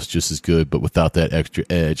almost just as good, but without that extra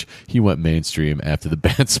edge. He went mainstream after the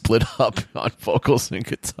band split up on vocals and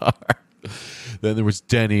guitar. Then there was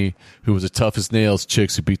Denny, who was a tough as nails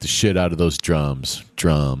chicks who beat the shit out of those drums.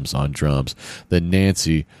 Drums on drums. Then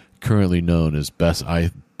Nancy, currently known as Beth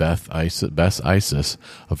Isis,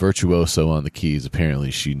 a virtuoso on the keys.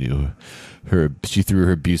 Apparently she threw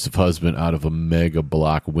her abusive husband out of a mega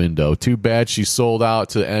block window. Too bad she sold out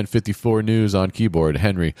to N54 News on keyboard.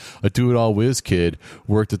 Henry, a do-it-all whiz kid,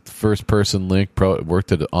 worked on the first personal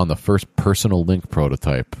link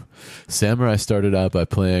prototype. Samurai started out by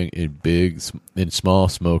playing in small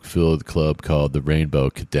smoke-filled club called the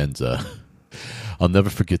Rainbow Cadenza. I'll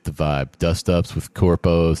never forget the vibe. Dust-ups with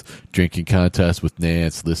corpos, drinking contests with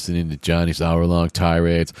Nance, listening to Johnny's hour-long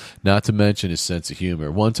tirades, not to mention his sense of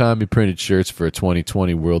humor. One time he printed shirts for a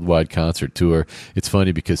 2020 worldwide concert tour. It's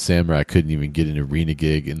funny because Samurai couldn't even get an arena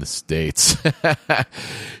gig in the States.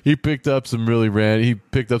 He picked up some really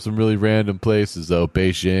random places, though.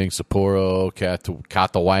 Beijing, Sapporo,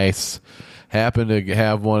 Katowice. Happened to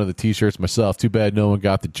have one of the t-shirts myself. Too bad no one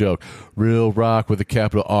got the joke. Real rock with a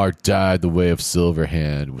capital R died the way of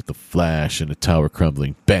Silverhand with the flash and a tower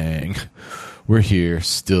crumbling. Bang. We're here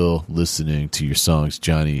still listening to your songs,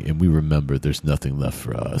 Johnny, and we remember there's nothing left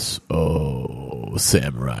for us. Oh,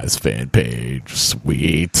 Samurai's fan page.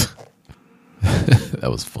 Sweet.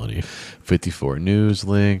 That was funny. 54 News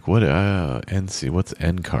link. What? NC. What's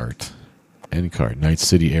NCART? NCART, Night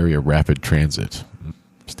City Area Rapid Transit.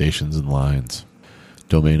 Stations and lines.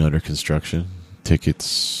 Domain under construction.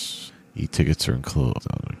 Tickets. E-tickets are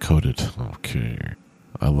coded. Okay.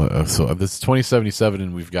 So this is 2077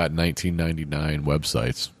 and we've got 1999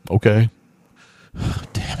 websites. Okay.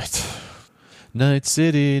 Damn it. Night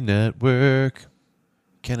City Network.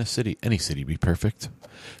 Can any city be perfect?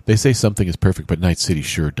 They say something is perfect, but Night City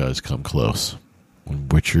sure does come close. When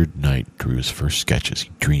Richard Knight drew his first sketches,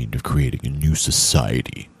 he dreamed of creating a new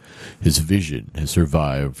society. His vision has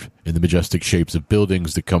survived in the majestic shapes of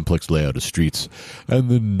buildings, the complex layout of streets, and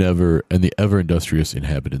the ever industrious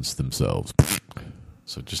inhabitants themselves.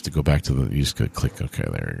 So just to go back to you just gotta click. Okay,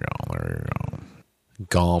 there you go.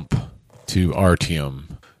 Gomp to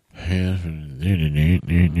Artyom.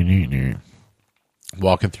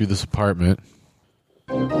 Walking through this apartment.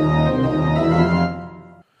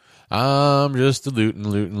 I'm just a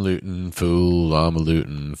lootin' fool. I'm a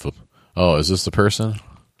lootin' fool. Oh, is this the person?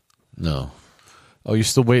 No. Oh, you're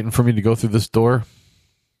still waiting for me to go through this door?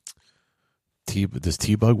 Does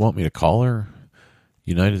T-Bug want me to call her?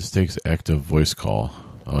 United States active voice call.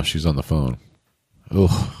 Oh, she's on the phone.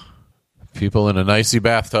 Ugh. People in an icy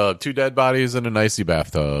bathtub. 2 dead bodies in an icy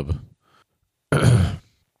bathtub.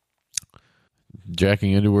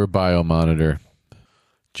 Jacking into her biomonitor.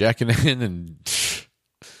 Jacking in and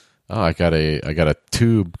I got a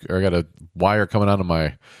tube, or I got a wire coming out of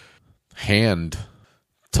my hand.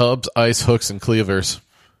 Tubs, ice hooks, and cleavers.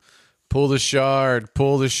 Pull the shard.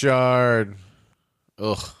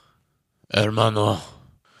 Ugh. Hermano.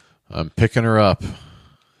 I'm picking her up.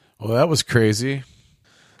 Well, that was crazy.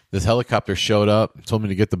 This helicopter showed up, told me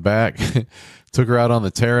to get the back. Took her out on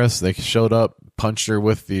the terrace. They showed up, punched her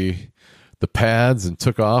with the pads, and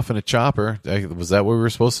took off in a chopper. Was that what we were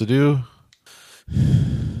supposed to do?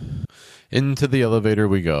 Into the elevator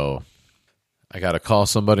we go. I got to call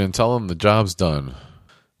somebody and tell them the job's done.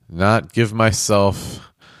 Not give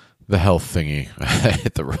myself the health thingy. I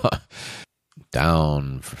hit the rock.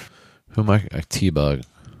 Down. Who am I? T-Bug.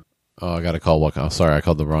 Oh, I got to call Wakanda. Oh, sorry, I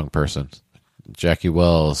called the wrong person. Jackie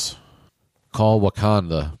Wells. Call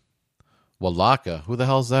Wakanda. Walaka. Who the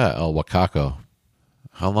hell's that? Oh, Wakako.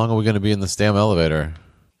 How long are we going to be in this damn elevator?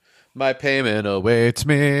 My payment awaits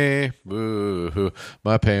me. Woo-hoo.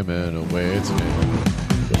 My payment awaits me.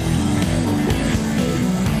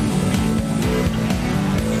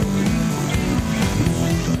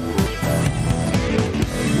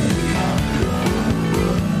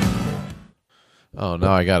 Oh,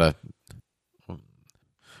 now we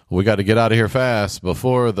got to get out of here fast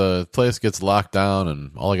before the place gets locked down,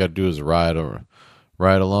 and all I got to do is ride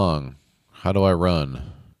along. How do I run?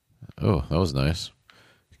 Oh, that was nice.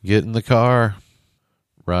 Get in the car.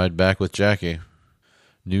 Ride back with Jackie.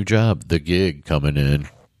 New job, the gig coming in.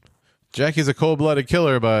 Jackie's a cold-blooded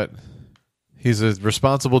killer, but he's a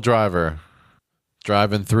responsible driver.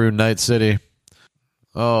 Driving through Night City.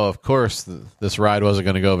 Oh, of course, this ride wasn't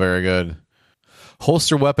going to go very good.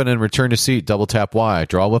 Holster weapon and return to seat. Double tap Y.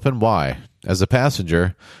 Draw weapon Y. As a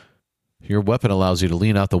passenger, your weapon allows you to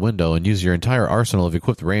lean out the window and use your entire arsenal of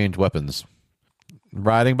equipped ranged weapons.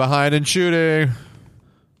 Riding behind and shooting.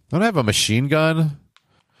 Don't I have a machine gun?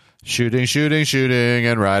 Shooting,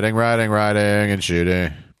 and riding, and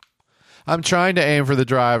shooting. I'm trying to aim for the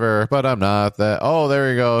driver, but I'm not that. Oh,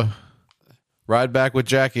 there we go. Ride back with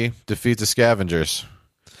Jackie. Defeat the scavengers.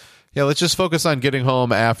 Yeah, let's just focus on getting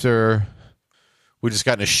home after we just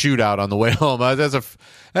got in a shootout on the way home. You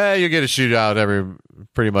get a shootout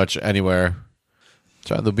pretty much anywhere.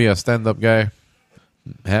 Trying to be a stand-up guy.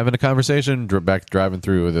 Having a conversation, driving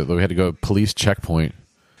through. We had to go police checkpoint.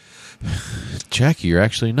 Jackie, you're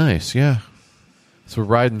actually nice, yeah. So we're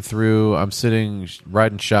riding through. I'm sitting,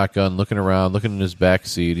 riding shotgun, looking around, looking in his back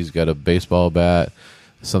seat. He's got a baseball bat,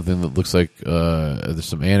 something that looks like there's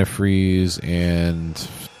some antifreeze and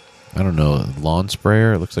I don't know, lawn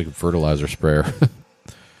sprayer. It looks like a fertilizer sprayer.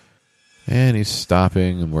 And he's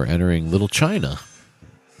stopping, and we're entering Little China.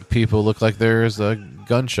 People look like there's a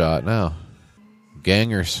gunshot now.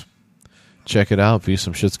 Gangers. Check it out, V.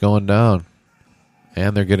 Some shit's going down.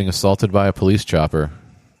 And they're getting assaulted by a police chopper.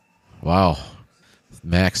 Wow.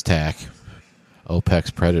 Max TAC.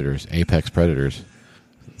 Apex Predators.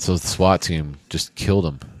 So the SWAT team just killed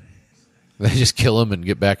him. They just kill him and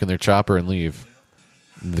get back in their chopper and leave.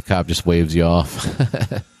 And the cop just waves you off.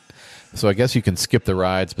 So I guess you can skip the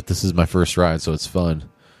rides, but this is my first ride, so it's fun.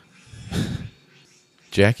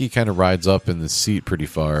 Jackie kind of rides up in the seat pretty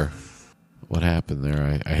far. What happened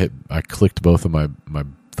there? I clicked both of my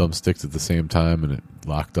thumbsticks at the same time, and it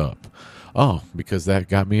locked up. Oh, because that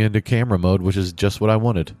got me into camera mode, which is just what I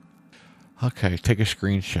wanted. Okay, take a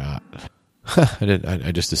screenshot.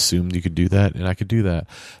 I just assumed you could do that, and I could do that.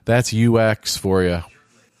 That's UX for you.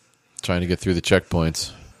 Trying to get through the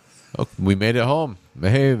checkpoints. Oh, we made it home.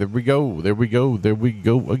 Hey, there we go. There we go. There we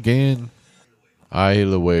go again. Ahí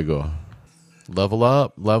luego. Level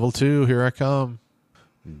up. Level 2. Here I come.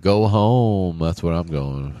 Go home. That's what I'm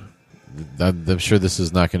going. I'm sure this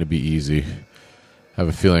is not going to be easy. I have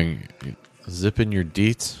a feeling. Zip in your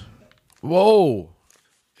deets. Whoa!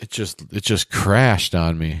 It just crashed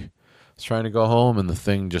on me. I was trying to go home, and the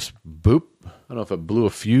thing just boop. I don't know if it blew a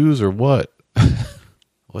fuse or what.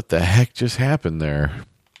 What the heck just happened there?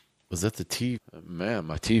 Was that the TV? Man,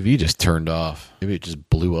 my TV just turned off. Maybe it just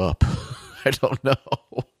blew up. I don't know.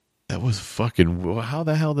 That was fucking... How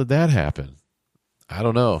the hell did that happen? I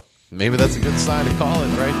don't know. Maybe that's a good sign to call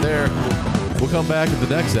it right there. We'll come back at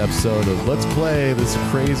the next episode of Let's Play this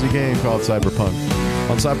crazy game called Cyberpunk.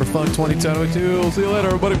 On Cyberpunk 2010-02. We'll see you later,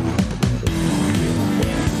 everybody.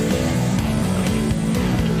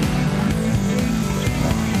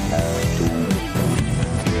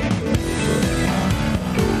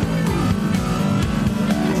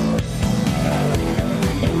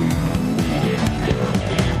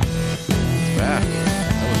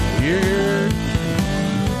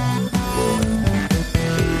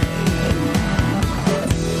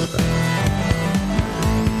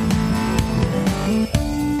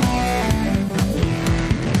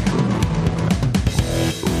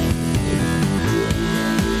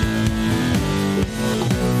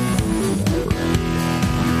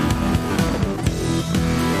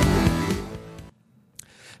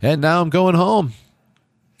 And now I'm going home.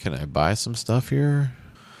 Can I buy some stuff here?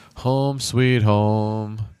 Home sweet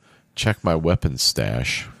home. Check my weapons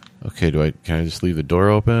stash. Okay, can I just leave the door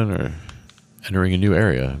open or entering a new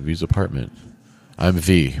area? V's apartment. I'm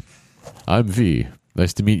V. I'm V.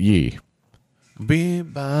 Nice to meet ye. Be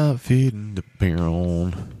by feeding the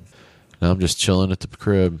barrel. Now I'm just chilling at the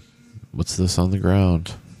crib. What's this on the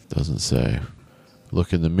ground? Doesn't say.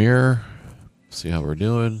 Look in the mirror. See how we're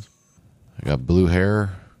doing. I got blue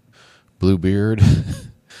hair. Blue beard,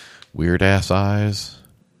 weird ass eyes.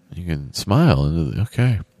 You can smile.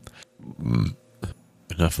 Okay.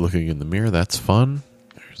 Enough looking in the mirror. That's fun.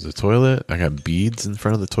 There's the toilet. I got beads in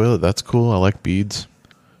front of the toilet. That's cool. I like beads.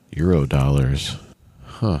 Euro dollars.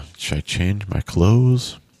 Huh. Should I change my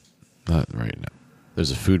clothes? Not right now.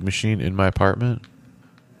 There's a food machine in my apartment.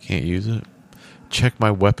 Can't use it. Check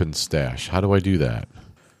my weapons stash. How do I do that?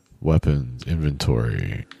 Weapons,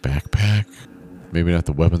 inventory, backpack. Maybe not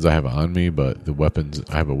the weapons I have on me, but the weapons.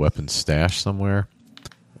 I have a weapons stash somewhere.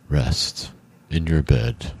 Rest in your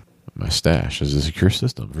bed. My stash is a secure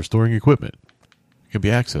system for storing equipment. It can be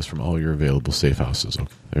accessed from all your available safe houses.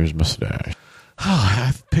 Okay, there's my stash.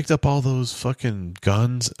 I picked up all those fucking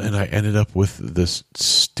guns, and I ended up with this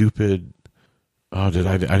stupid... I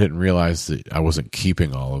didn't realize that I wasn't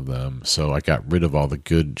keeping all of them, so I got rid of all the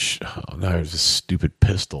good... now I have this stupid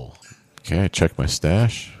pistol. Okay, I checked my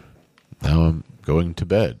stash. Now I'm going to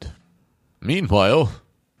bed. Meanwhile,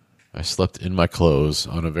 I slept in my clothes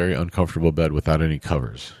on a very uncomfortable bed without any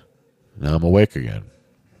covers. Now I'm awake again.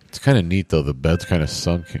 It's kind of neat, though. The bed's kind of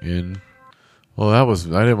sunk in. Well, I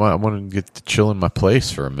wanted to get to chill in my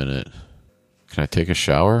place for a minute. Can I take a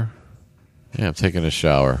shower? Yeah, I'm taking a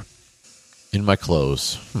shower. In my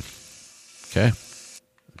clothes. Okay.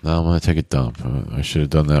 Now I'm going to take a dump. I should have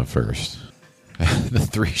done that first. The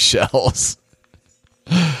 3 shells.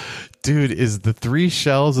 Dude, is the 3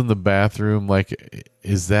 shells in the bathroom, like,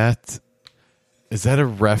 is that a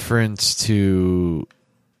reference to...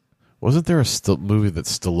 Wasn't there a movie that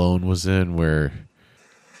Stallone was in where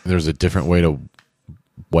there's a different way to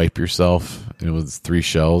wipe yourself and it was 3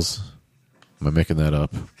 shells? Am I making that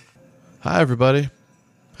up? Hi, everybody.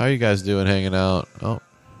 How you guys doing hanging out? Oh,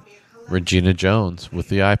 Regina Jones with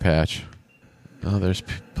the eye patch. Oh, there's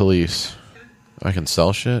police. I can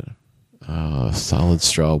sell shit? Solid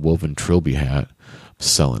straw woven trilby hat. I'm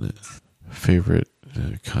selling it. Favorite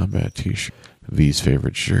combat t-shirt. V's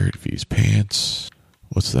favorite shirt. V's pants.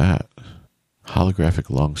 What's that? Holographic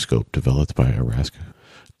long scope developed by Araska.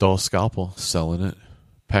 Dull scalpel. Selling it.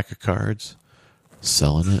 Pack of cards.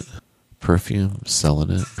 Selling it. Perfume.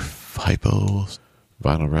 Selling it. Hypo.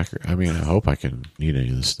 Vinyl record. I mean, I hope I can need any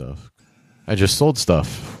of this stuff. I just sold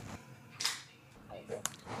stuff.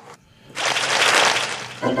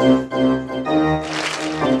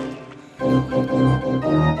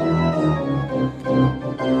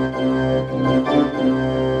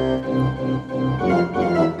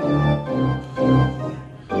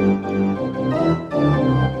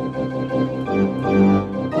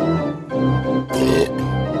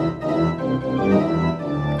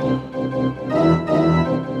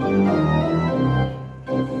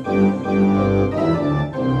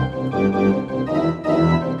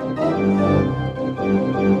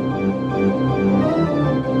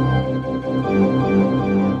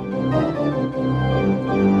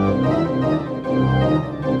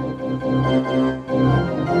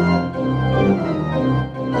 Bye.